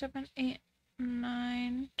 7, 8,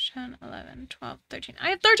 9, 10, 11, 12, 13.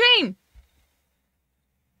 I have 13!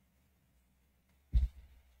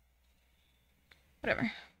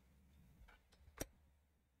 Whatever.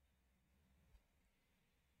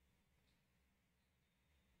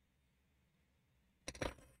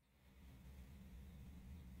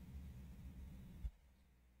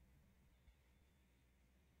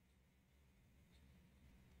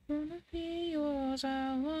 Wanna be yours,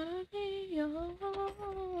 I wanna be yours.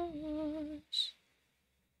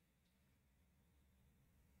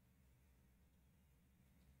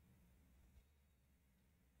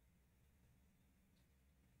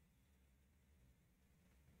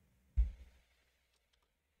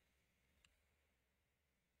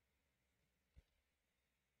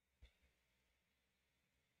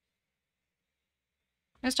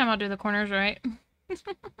 This time I'll do the corners right. It's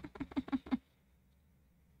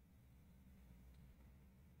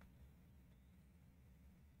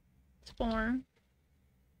 4.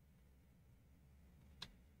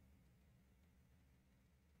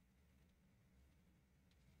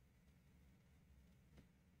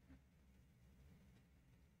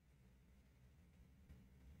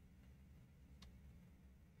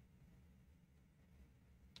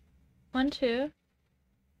 One, 2.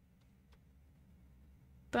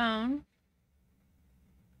 bone.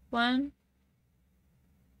 1,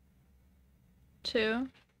 2.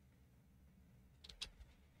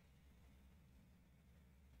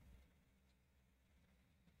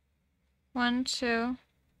 1, 2.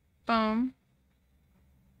 Boom.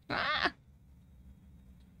 Ah!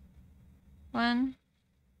 1,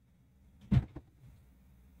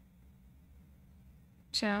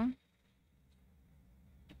 2.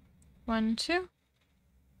 1, 2.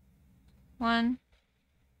 1.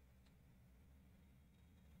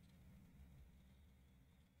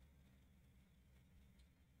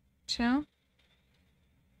 2.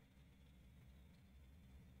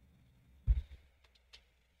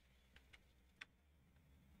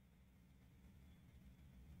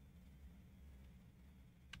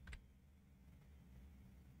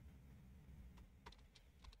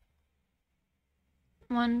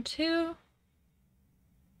 1, 2.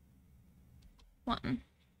 1.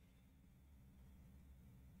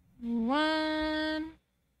 1,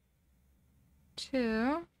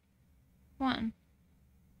 2. 1.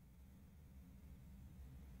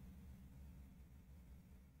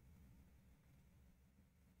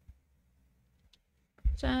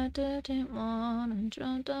 I didn't wanna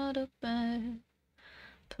jump out of bed,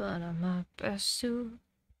 put on my best suit,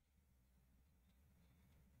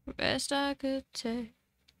 best I could take,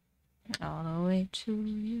 all the way to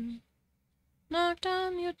you. Knocked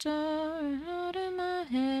on your door and held in my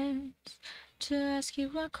hands to ask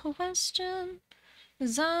you a question,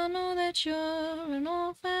 'cause I know that you're an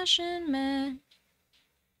old-fashioned man.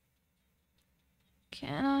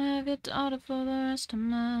 Can I have your daughter for the rest of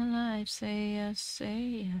my life? Say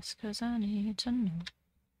yes, 'cause I need to know.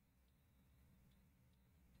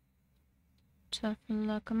 Tough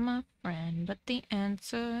luck, my friend, but the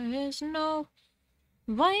answer is no.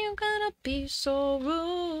 Why you gotta be so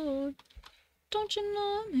rude? Don't you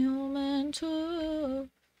know I'm human too?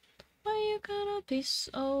 Why you gotta be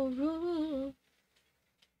so rude?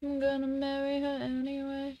 I'm gonna marry her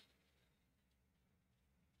anyway.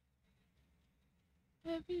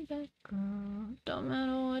 Maybe that girl, don't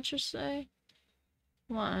matter what you say.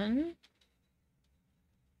 1.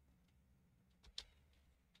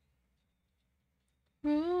 'Is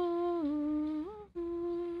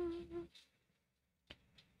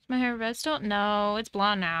my hair red still? No, it's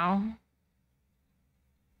blonde now.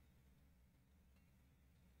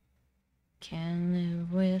 Can't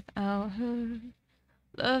live without her.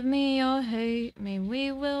 Love me or hate me,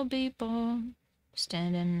 we will be born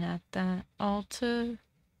standing at that altar,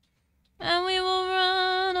 and we will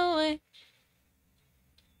run away.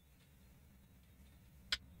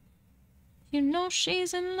 You know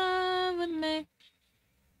she's in love with me.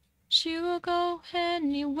 She will go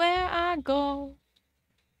anywhere I go.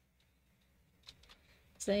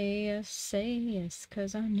 Say yes,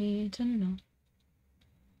 'cause I need to know.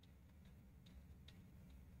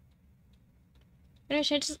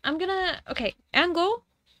 I'm gonna, okay, angle,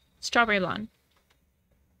 strawberry blonde.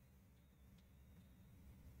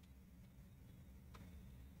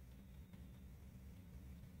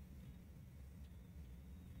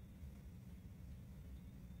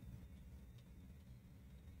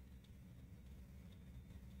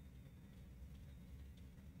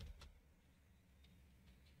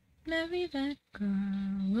 Marry that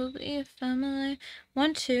girl, we'll be a family.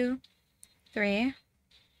 1, 2, 3.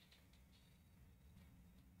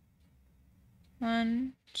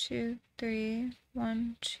 1, 2, 3.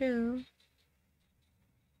 1, 2.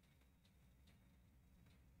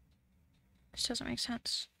 This doesn't make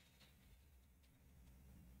sense.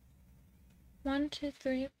 1, 2,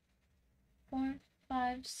 3, 4,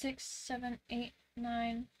 5, 6, 7, 8,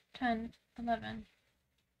 9, 10, 11.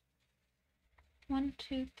 1,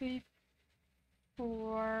 2, 3,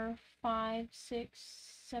 4, 5, 6,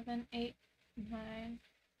 7, 8, 9.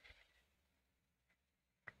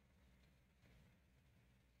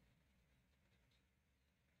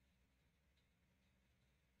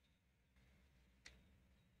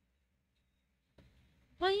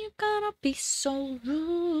 Why you gotta be so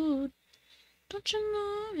rude? Don't you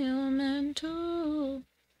know you're meant to?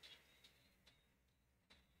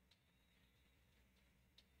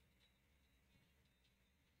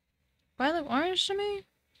 Why look orange to me?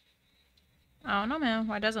 Oh no, man.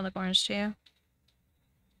 Why doesn't it look orange to you?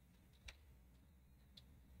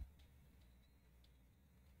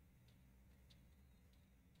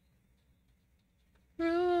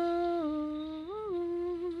 Rude.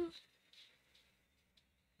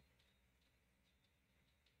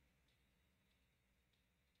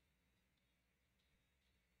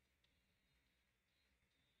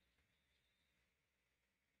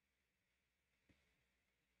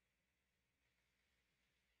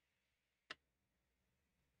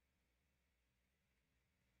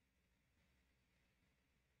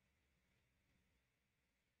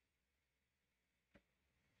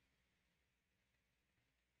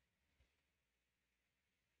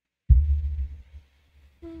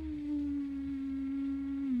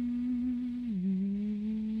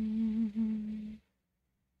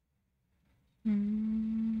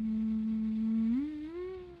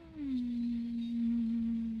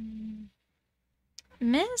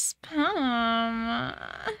 Miss Palm.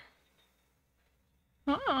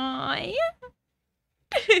 Hi.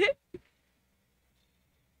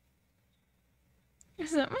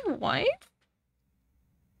 Is that my wife?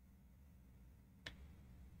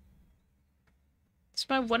 It's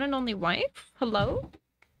my one and only wife? Hello?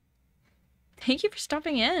 Thank you for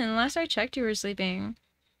stopping in. Last I checked, you were sleeping.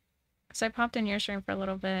 So I popped in your stream for a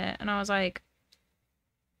little bit, and I was like,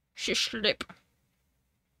 shush, slip.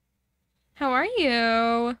 How are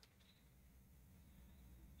you?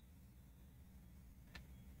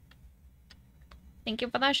 Thank you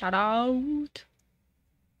for that shout out.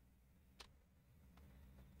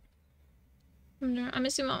 I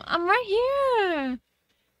miss you, Mom. I'm right here.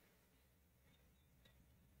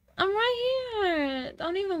 I'm right here.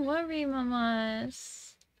 Don't even worry,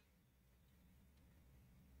 mamas.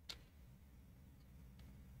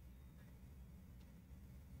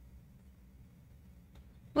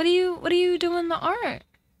 What are you doing the art?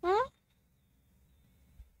 Huh?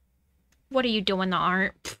 What are you doing the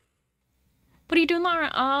art? What are you doing the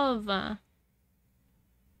art of?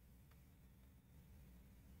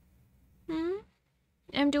 Hmm?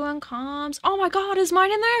 I'm doing comms. Oh my god, is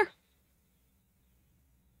mine in there?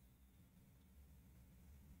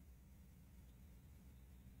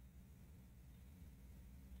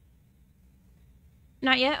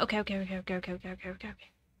 Not yet? Okay.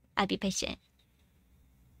 I'll be patient.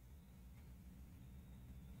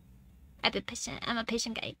 I'll be patient. I'm a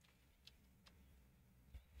patient guy.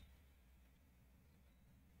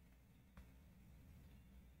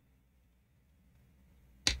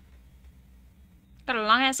 Got a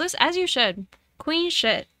long ass list, as you should. Queen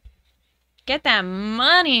shit. Get that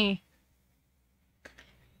money.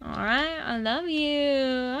 Alright, I love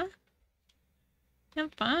you.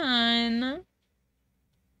 Have fun.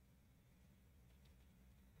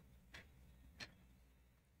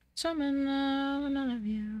 Summon love and I love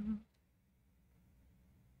you.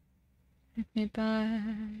 Take me back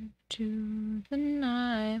to the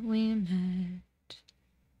night we met.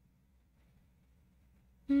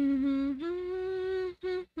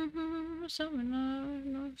 Summon love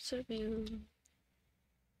and I love you.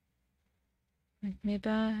 Take me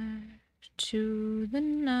back to the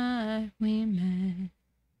night we met.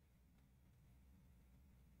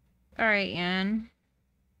 Alright, Ian.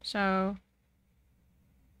 So...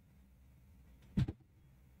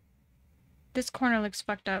 this corner looks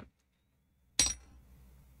fucked up.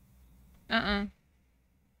 I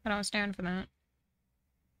don't stand for that.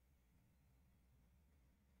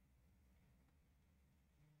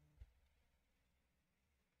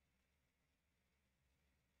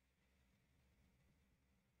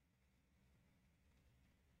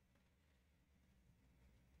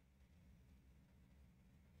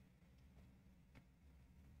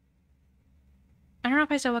 I don't know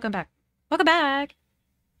if I said welcome back. Welcome back!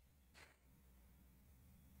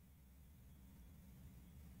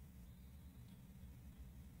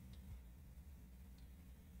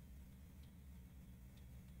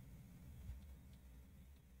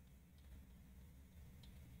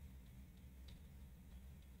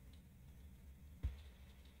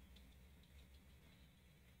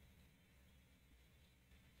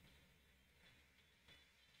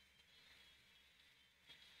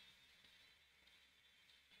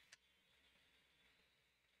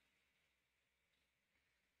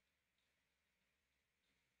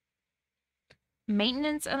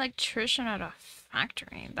 Maintenance electrician at a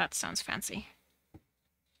factory. That sounds fancy.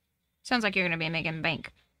 Sounds like you're gonna be making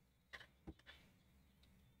bank.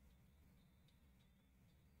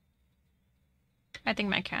 I think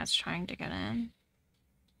my cat's trying to get in.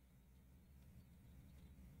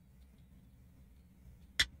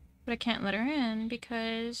 But I can't let her in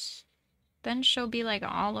because then she'll be like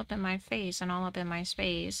all up in my face and all up in my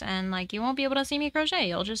space. And like you won't be able to see me crochet.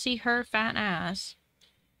 You'll just see her fat ass.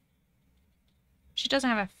 She doesn't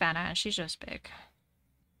have a fat ass. She's just big.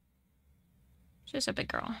 She's a big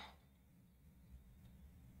girl.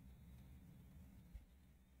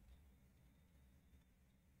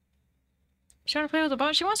 She wanna play with the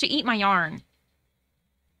ball? She wants to eat my yarn.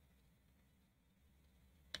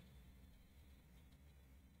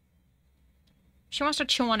 She wants to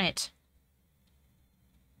chew on it.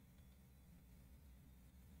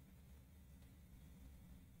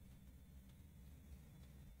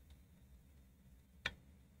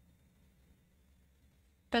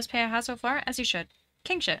 Best pay I had so far? As you should.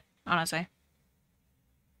 King shit, honestly.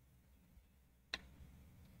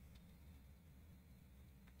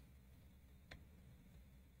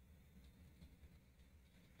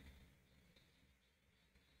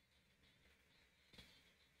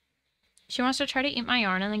 She wants to try to eat my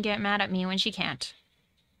yarn and then get mad at me when she can't.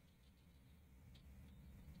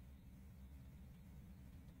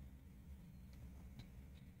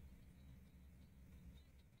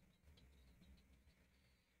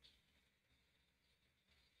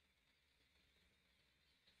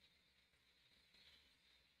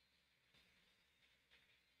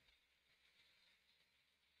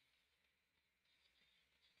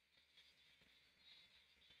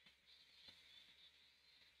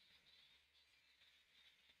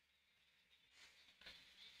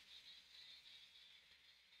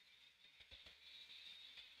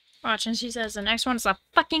 Watch, and she says the next one's a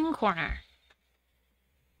fucking corner.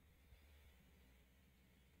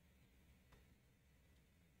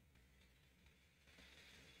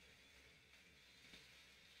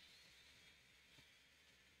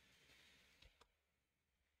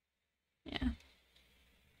 Yeah.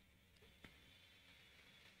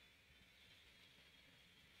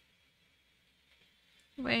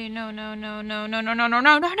 Wait, no.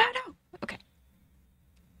 Okay.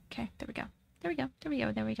 Okay, there we go. There we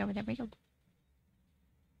go.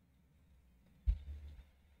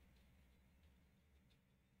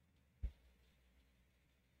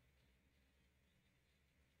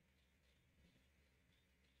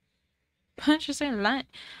 Punch just saying lying.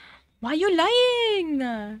 Why you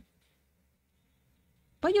lying?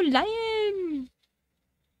 Why you lying?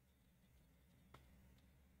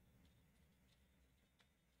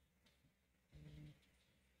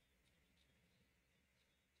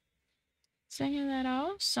 Singing that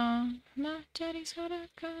old song. My daddy's gotta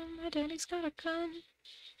come. My daddy's gotta come.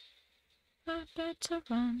 I better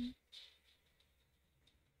run.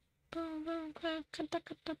 Boom, boom, clap, kata,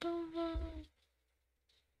 kata, boom, boom.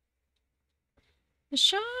 The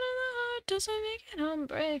shot in the heart doesn't make it home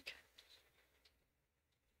break.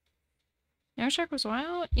 Air Shark was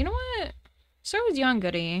wild. You know what? So was Young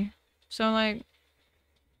Goody. So, like,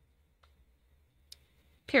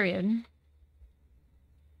 period.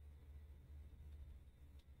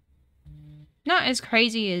 Not as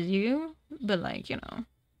crazy as you, but, like, you know.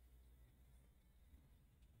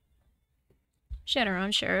 She had her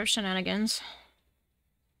own share of shenanigans.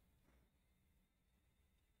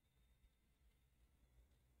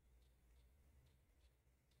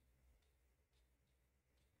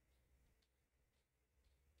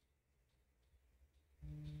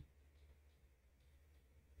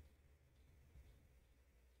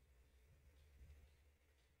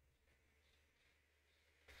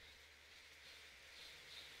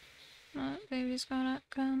 My baby's got a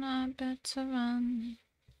gun, I bet to run.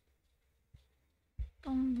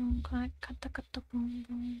 Boom, boom, clack, kata, kata, boom,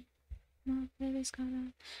 boom. My baby's got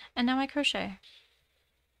a... And now I crochet.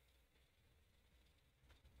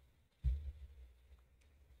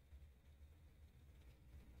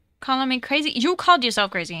 Calling me crazy? You called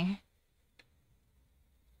yourself crazy.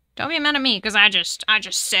 Don't be mad at me, because I just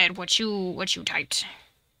said what you typed.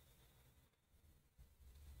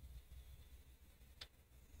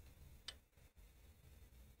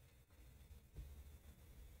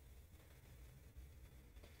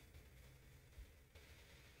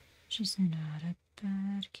 She's not a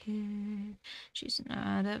bad kid. She's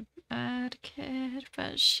not a bad kid,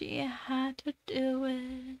 but she had to do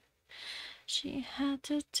it. She had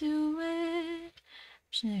to do it.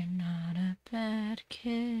 They're not a bad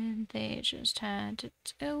kid. They just had to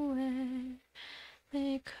do it.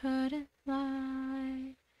 They couldn't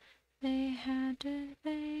lie. They had to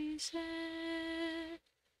face it.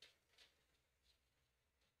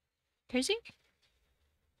 Crazy?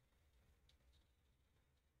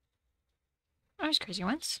 I was crazy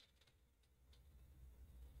once.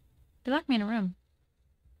 They locked me in a room.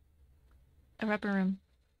 A rubber room.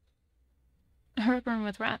 A rubber room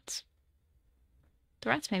with rats. The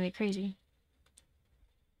rats made me crazy.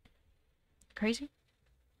 Crazy?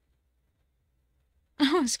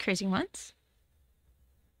 I was crazy once.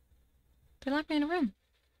 They locked me in a room.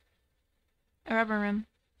 A rubber room.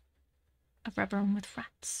 A rubber room with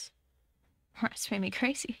rats. Rats made me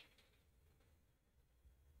crazy.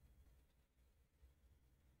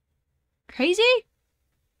 Crazy?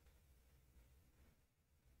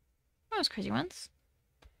 I was crazy once.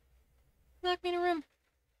 They locked me in a room.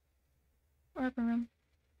 A rubber room.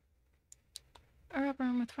 A rubber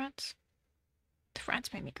room with rats. The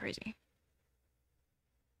rats made me crazy.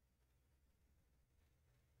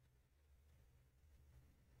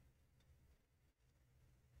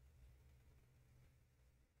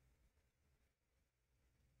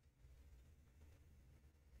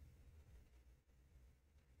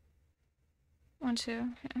 One, two,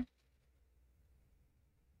 yeah.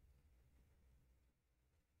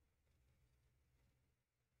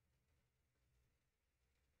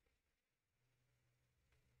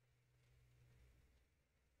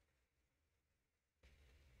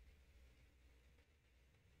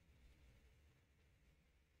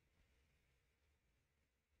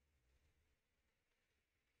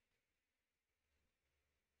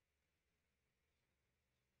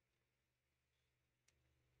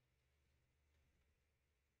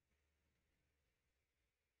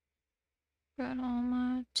 But all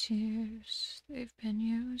my tears, they've been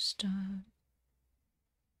used up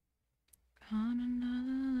on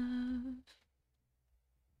another love.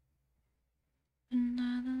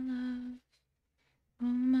 Another love. All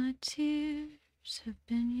my tears have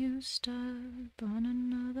been used up on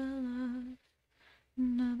another love,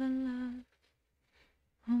 another love.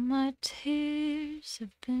 All my tears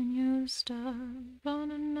have been used up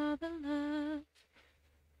on another love.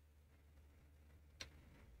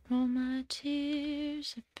 All my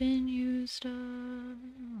tears have been used up.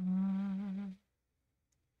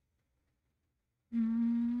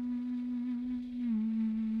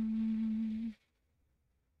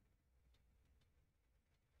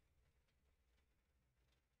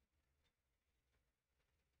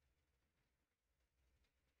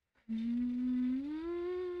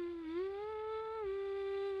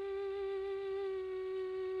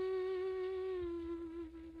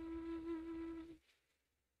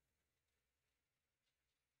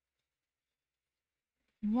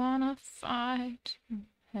 Wanna fight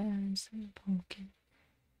hands and pumpkin.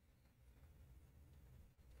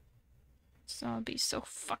 So I'll be so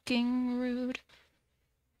fucking rude.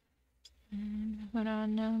 And when I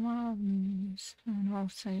know I'll lose, and I'll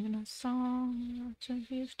sing a song to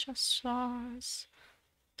these just stars.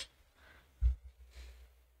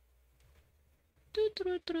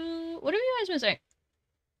 What have you guys been saying?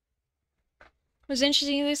 Was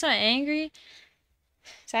interesting you so angry?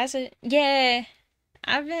 So I said, yeah,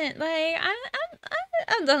 I've been like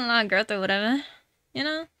I've done a lot of growth or whatever, you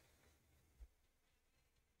know.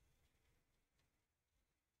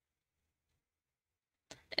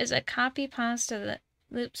 Is a copy pasta that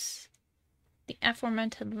loops the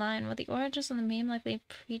aforementioned line with the origins of the meme likely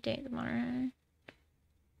predate the modern.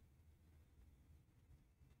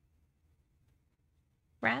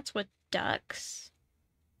 Rats with ducks?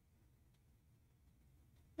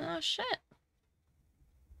 Oh shit.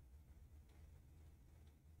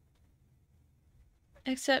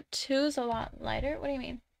 Except 2 is a lot lighter? What do you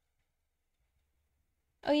mean?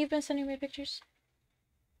 Oh, you've been sending me pictures?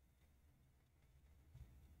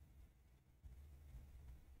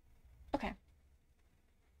 Okay.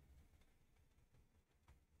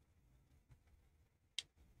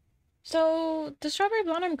 So, the strawberry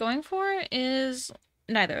blonde I'm going for is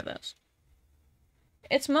neither of those.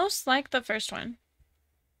 It's most like the first one.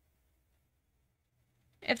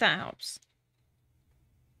 If that helps.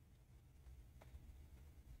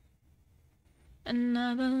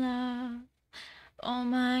 Another love. All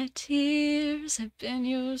my tears have been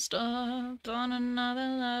used up on another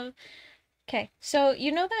love. Okay, so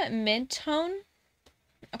you know that mid-tone?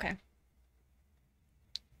 Okay.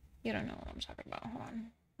 You don't know what I'm talking about. Hold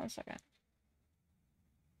on. 1 second.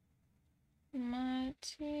 My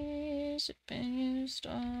tears have been used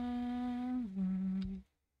up.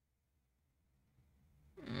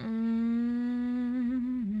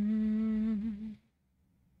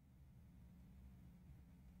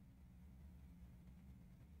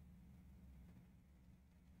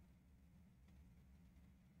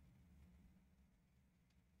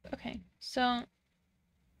 Okay, so can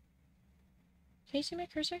you see my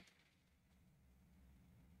cursor?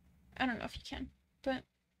 I don't know if you can, but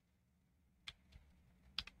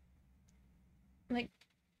like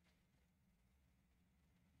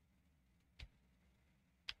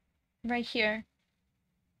right here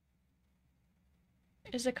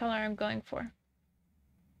is the color I'm going for.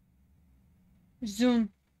 Zoom.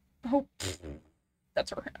 Oh,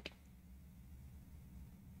 that's her hand.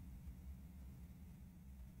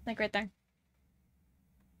 Like right there.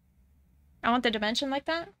 I want the dimension like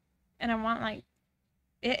that, and I want like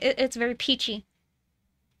it's very peachy.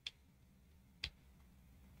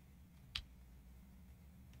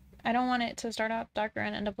 I don't want it to start out darker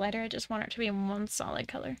and end up lighter. I just want it to be one solid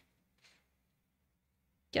color.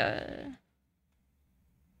 Yeah.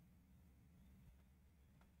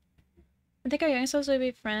 I think our young selves would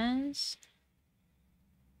be friends.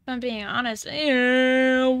 If I'm being honest.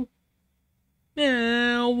 Ew.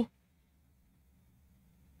 Ew.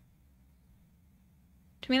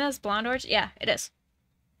 To me, that's blonde orange. Yeah, it is.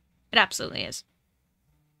 It absolutely is.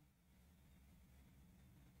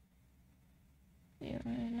 You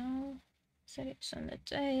know, cities in the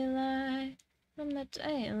daylight, from the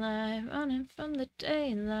daylight, running from the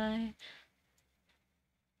daylight.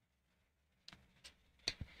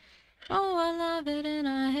 Oh, I love it and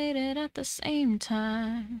I hate it at the same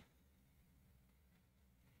time.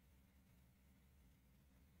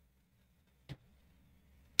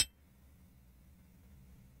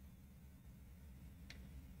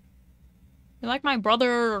 You like my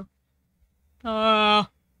brother? No,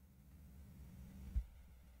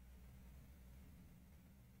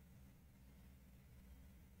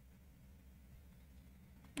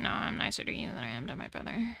 I'm nicer to you than I am to my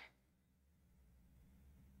brother.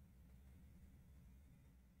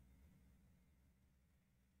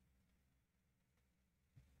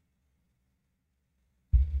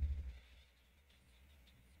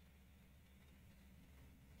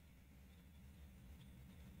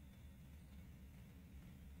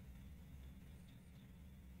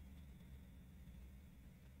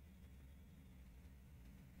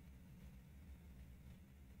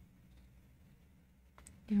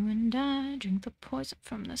 You and I drink the poison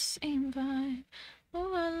from the same vine.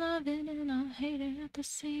 Oh, I love it and I hate it at the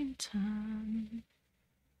same time.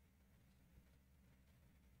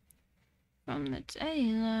 From the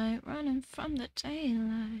daylight, running from the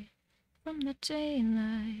daylight, from the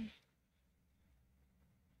daylight.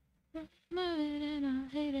 I love it and I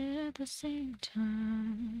hate it at the same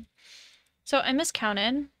time. So I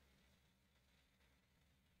miscounted.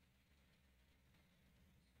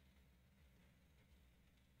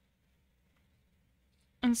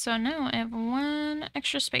 And so now I have one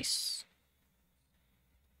extra space.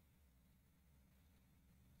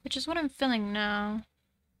 Which is what I'm filling now.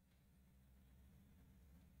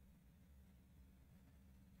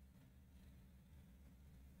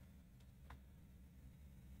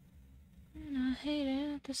 And I hate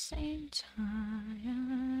it at the same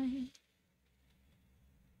time.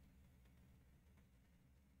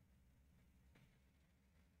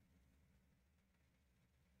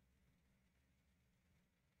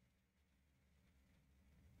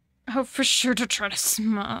 Oh, for sure to try to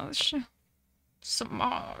smash.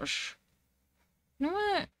 Smash. You know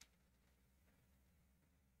what?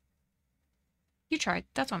 You tried.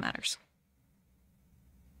 That's what matters.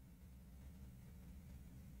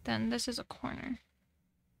 Then this is a corner.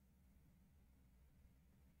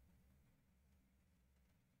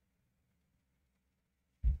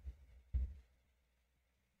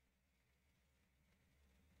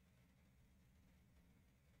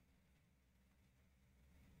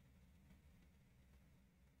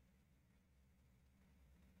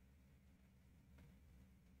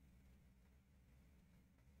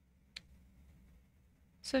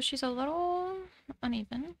 So she's a little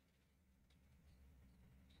uneven.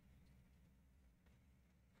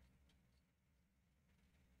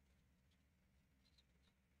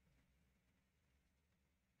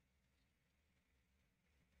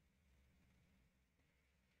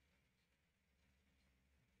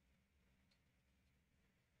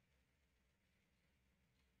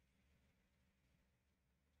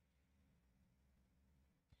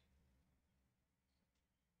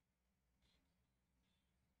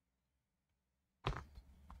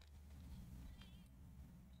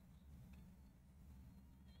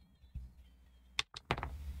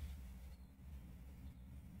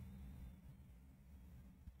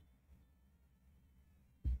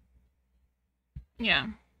 Yeah,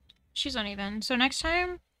 she's uneven. So next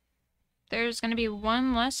time, there's gonna be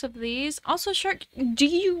one less of these. Also, Shark, what do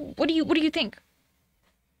you think?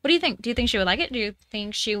 What do you think? Do you think she would like it? Do you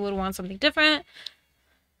think she would want something different?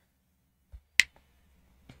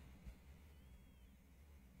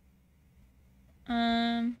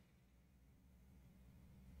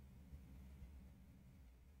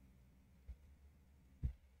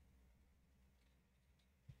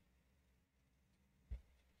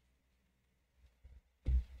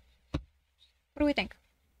 What do we think?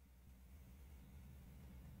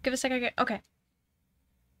 Give a second. Okay.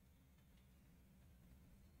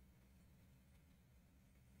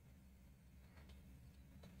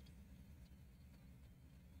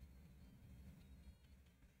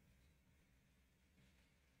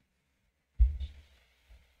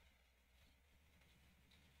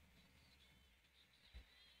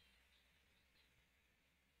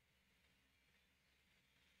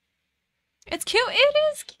 It's cute. It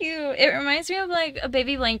is cute. It reminds me of like a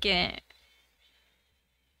baby blanket.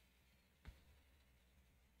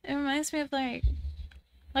 It reminds me of like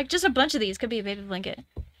just a bunch of these could be a baby blanket.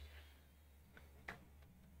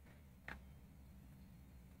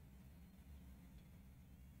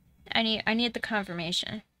 I need the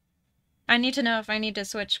confirmation. I need to know if I need to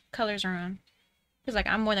switch colors around. Cause like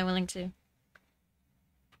I'm more than willing to.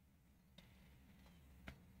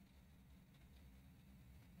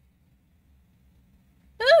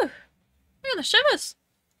 Ooh! Look at the shivers!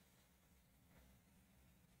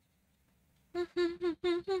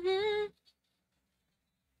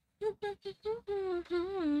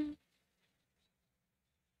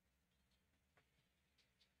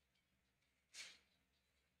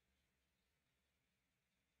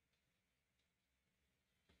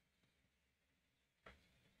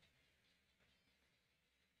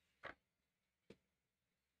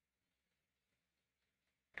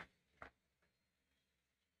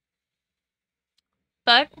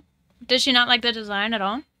 But does she not like the design at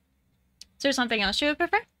all? Is there something else she would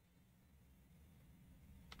prefer?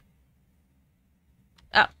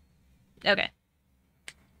 Oh, okay.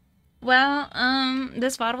 Well,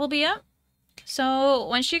 this VOD will be up. So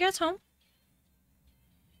when she gets home,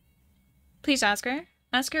 please ask her.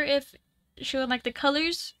 Ask her if she would like the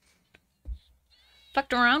colors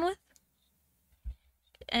fucked around with.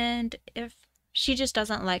 And if she just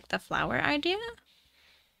doesn't like the flower idea,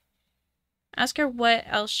 Ask her what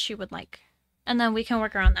else she would like. And then we can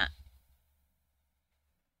work around that.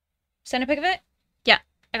 Send a pic of it? Yeah,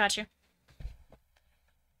 I got you.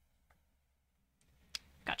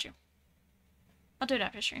 Got you. I'll do it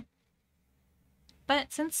after stream.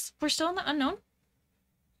 But since we're still in the unknown,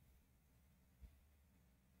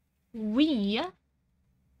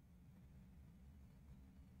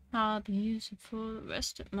 I'll be using for the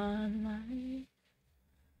rest of my life.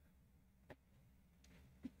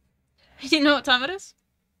 You know what time it is?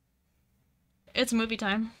 It's movie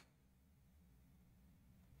time.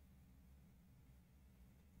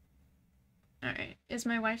 Alright, is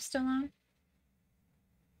my wife still on?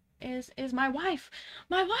 Is my wife?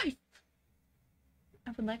 My wife!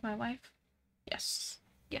 I would like my wife. Yes.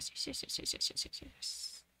 Yes, yes, yes, yes, yes, yes, yes, yes,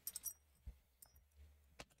 yes.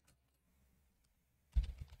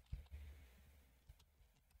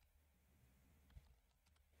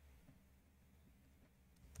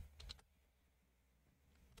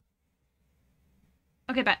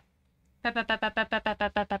 Okay, bet.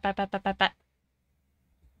 Bet.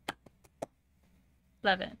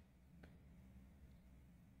 Love it.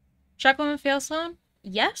 Shock woman fail sloan?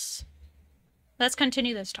 Yes. Let's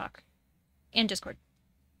continue this talk. In Discord.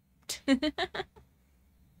 I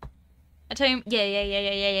tell you,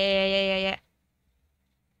 yeah.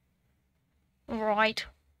 Right.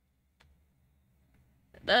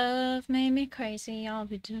 Love made me crazy, I'll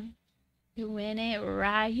be doing it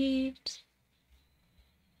right.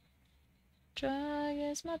 Drug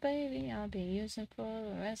is my baby, I'll be using for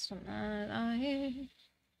the rest of my life.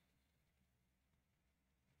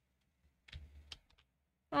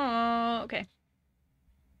 Oh, okay.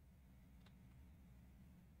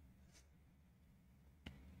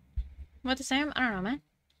 What to say? I don't know, man.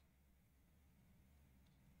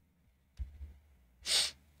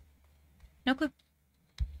 No clue.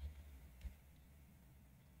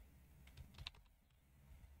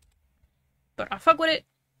 But I'll fuck with it.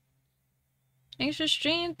 Thanks for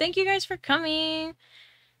stream. Thank you guys for coming.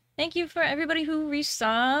 Thank you for everybody who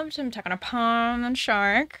resubbed. I'm talking to Palm and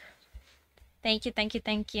Shark. Thank you. Thank you,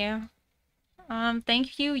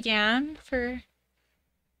 Yan, for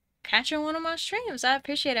catching one of my streams. I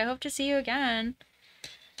appreciate it. I hope to see you again.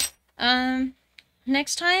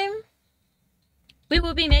 Next time, we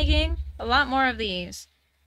will be making a lot more of these.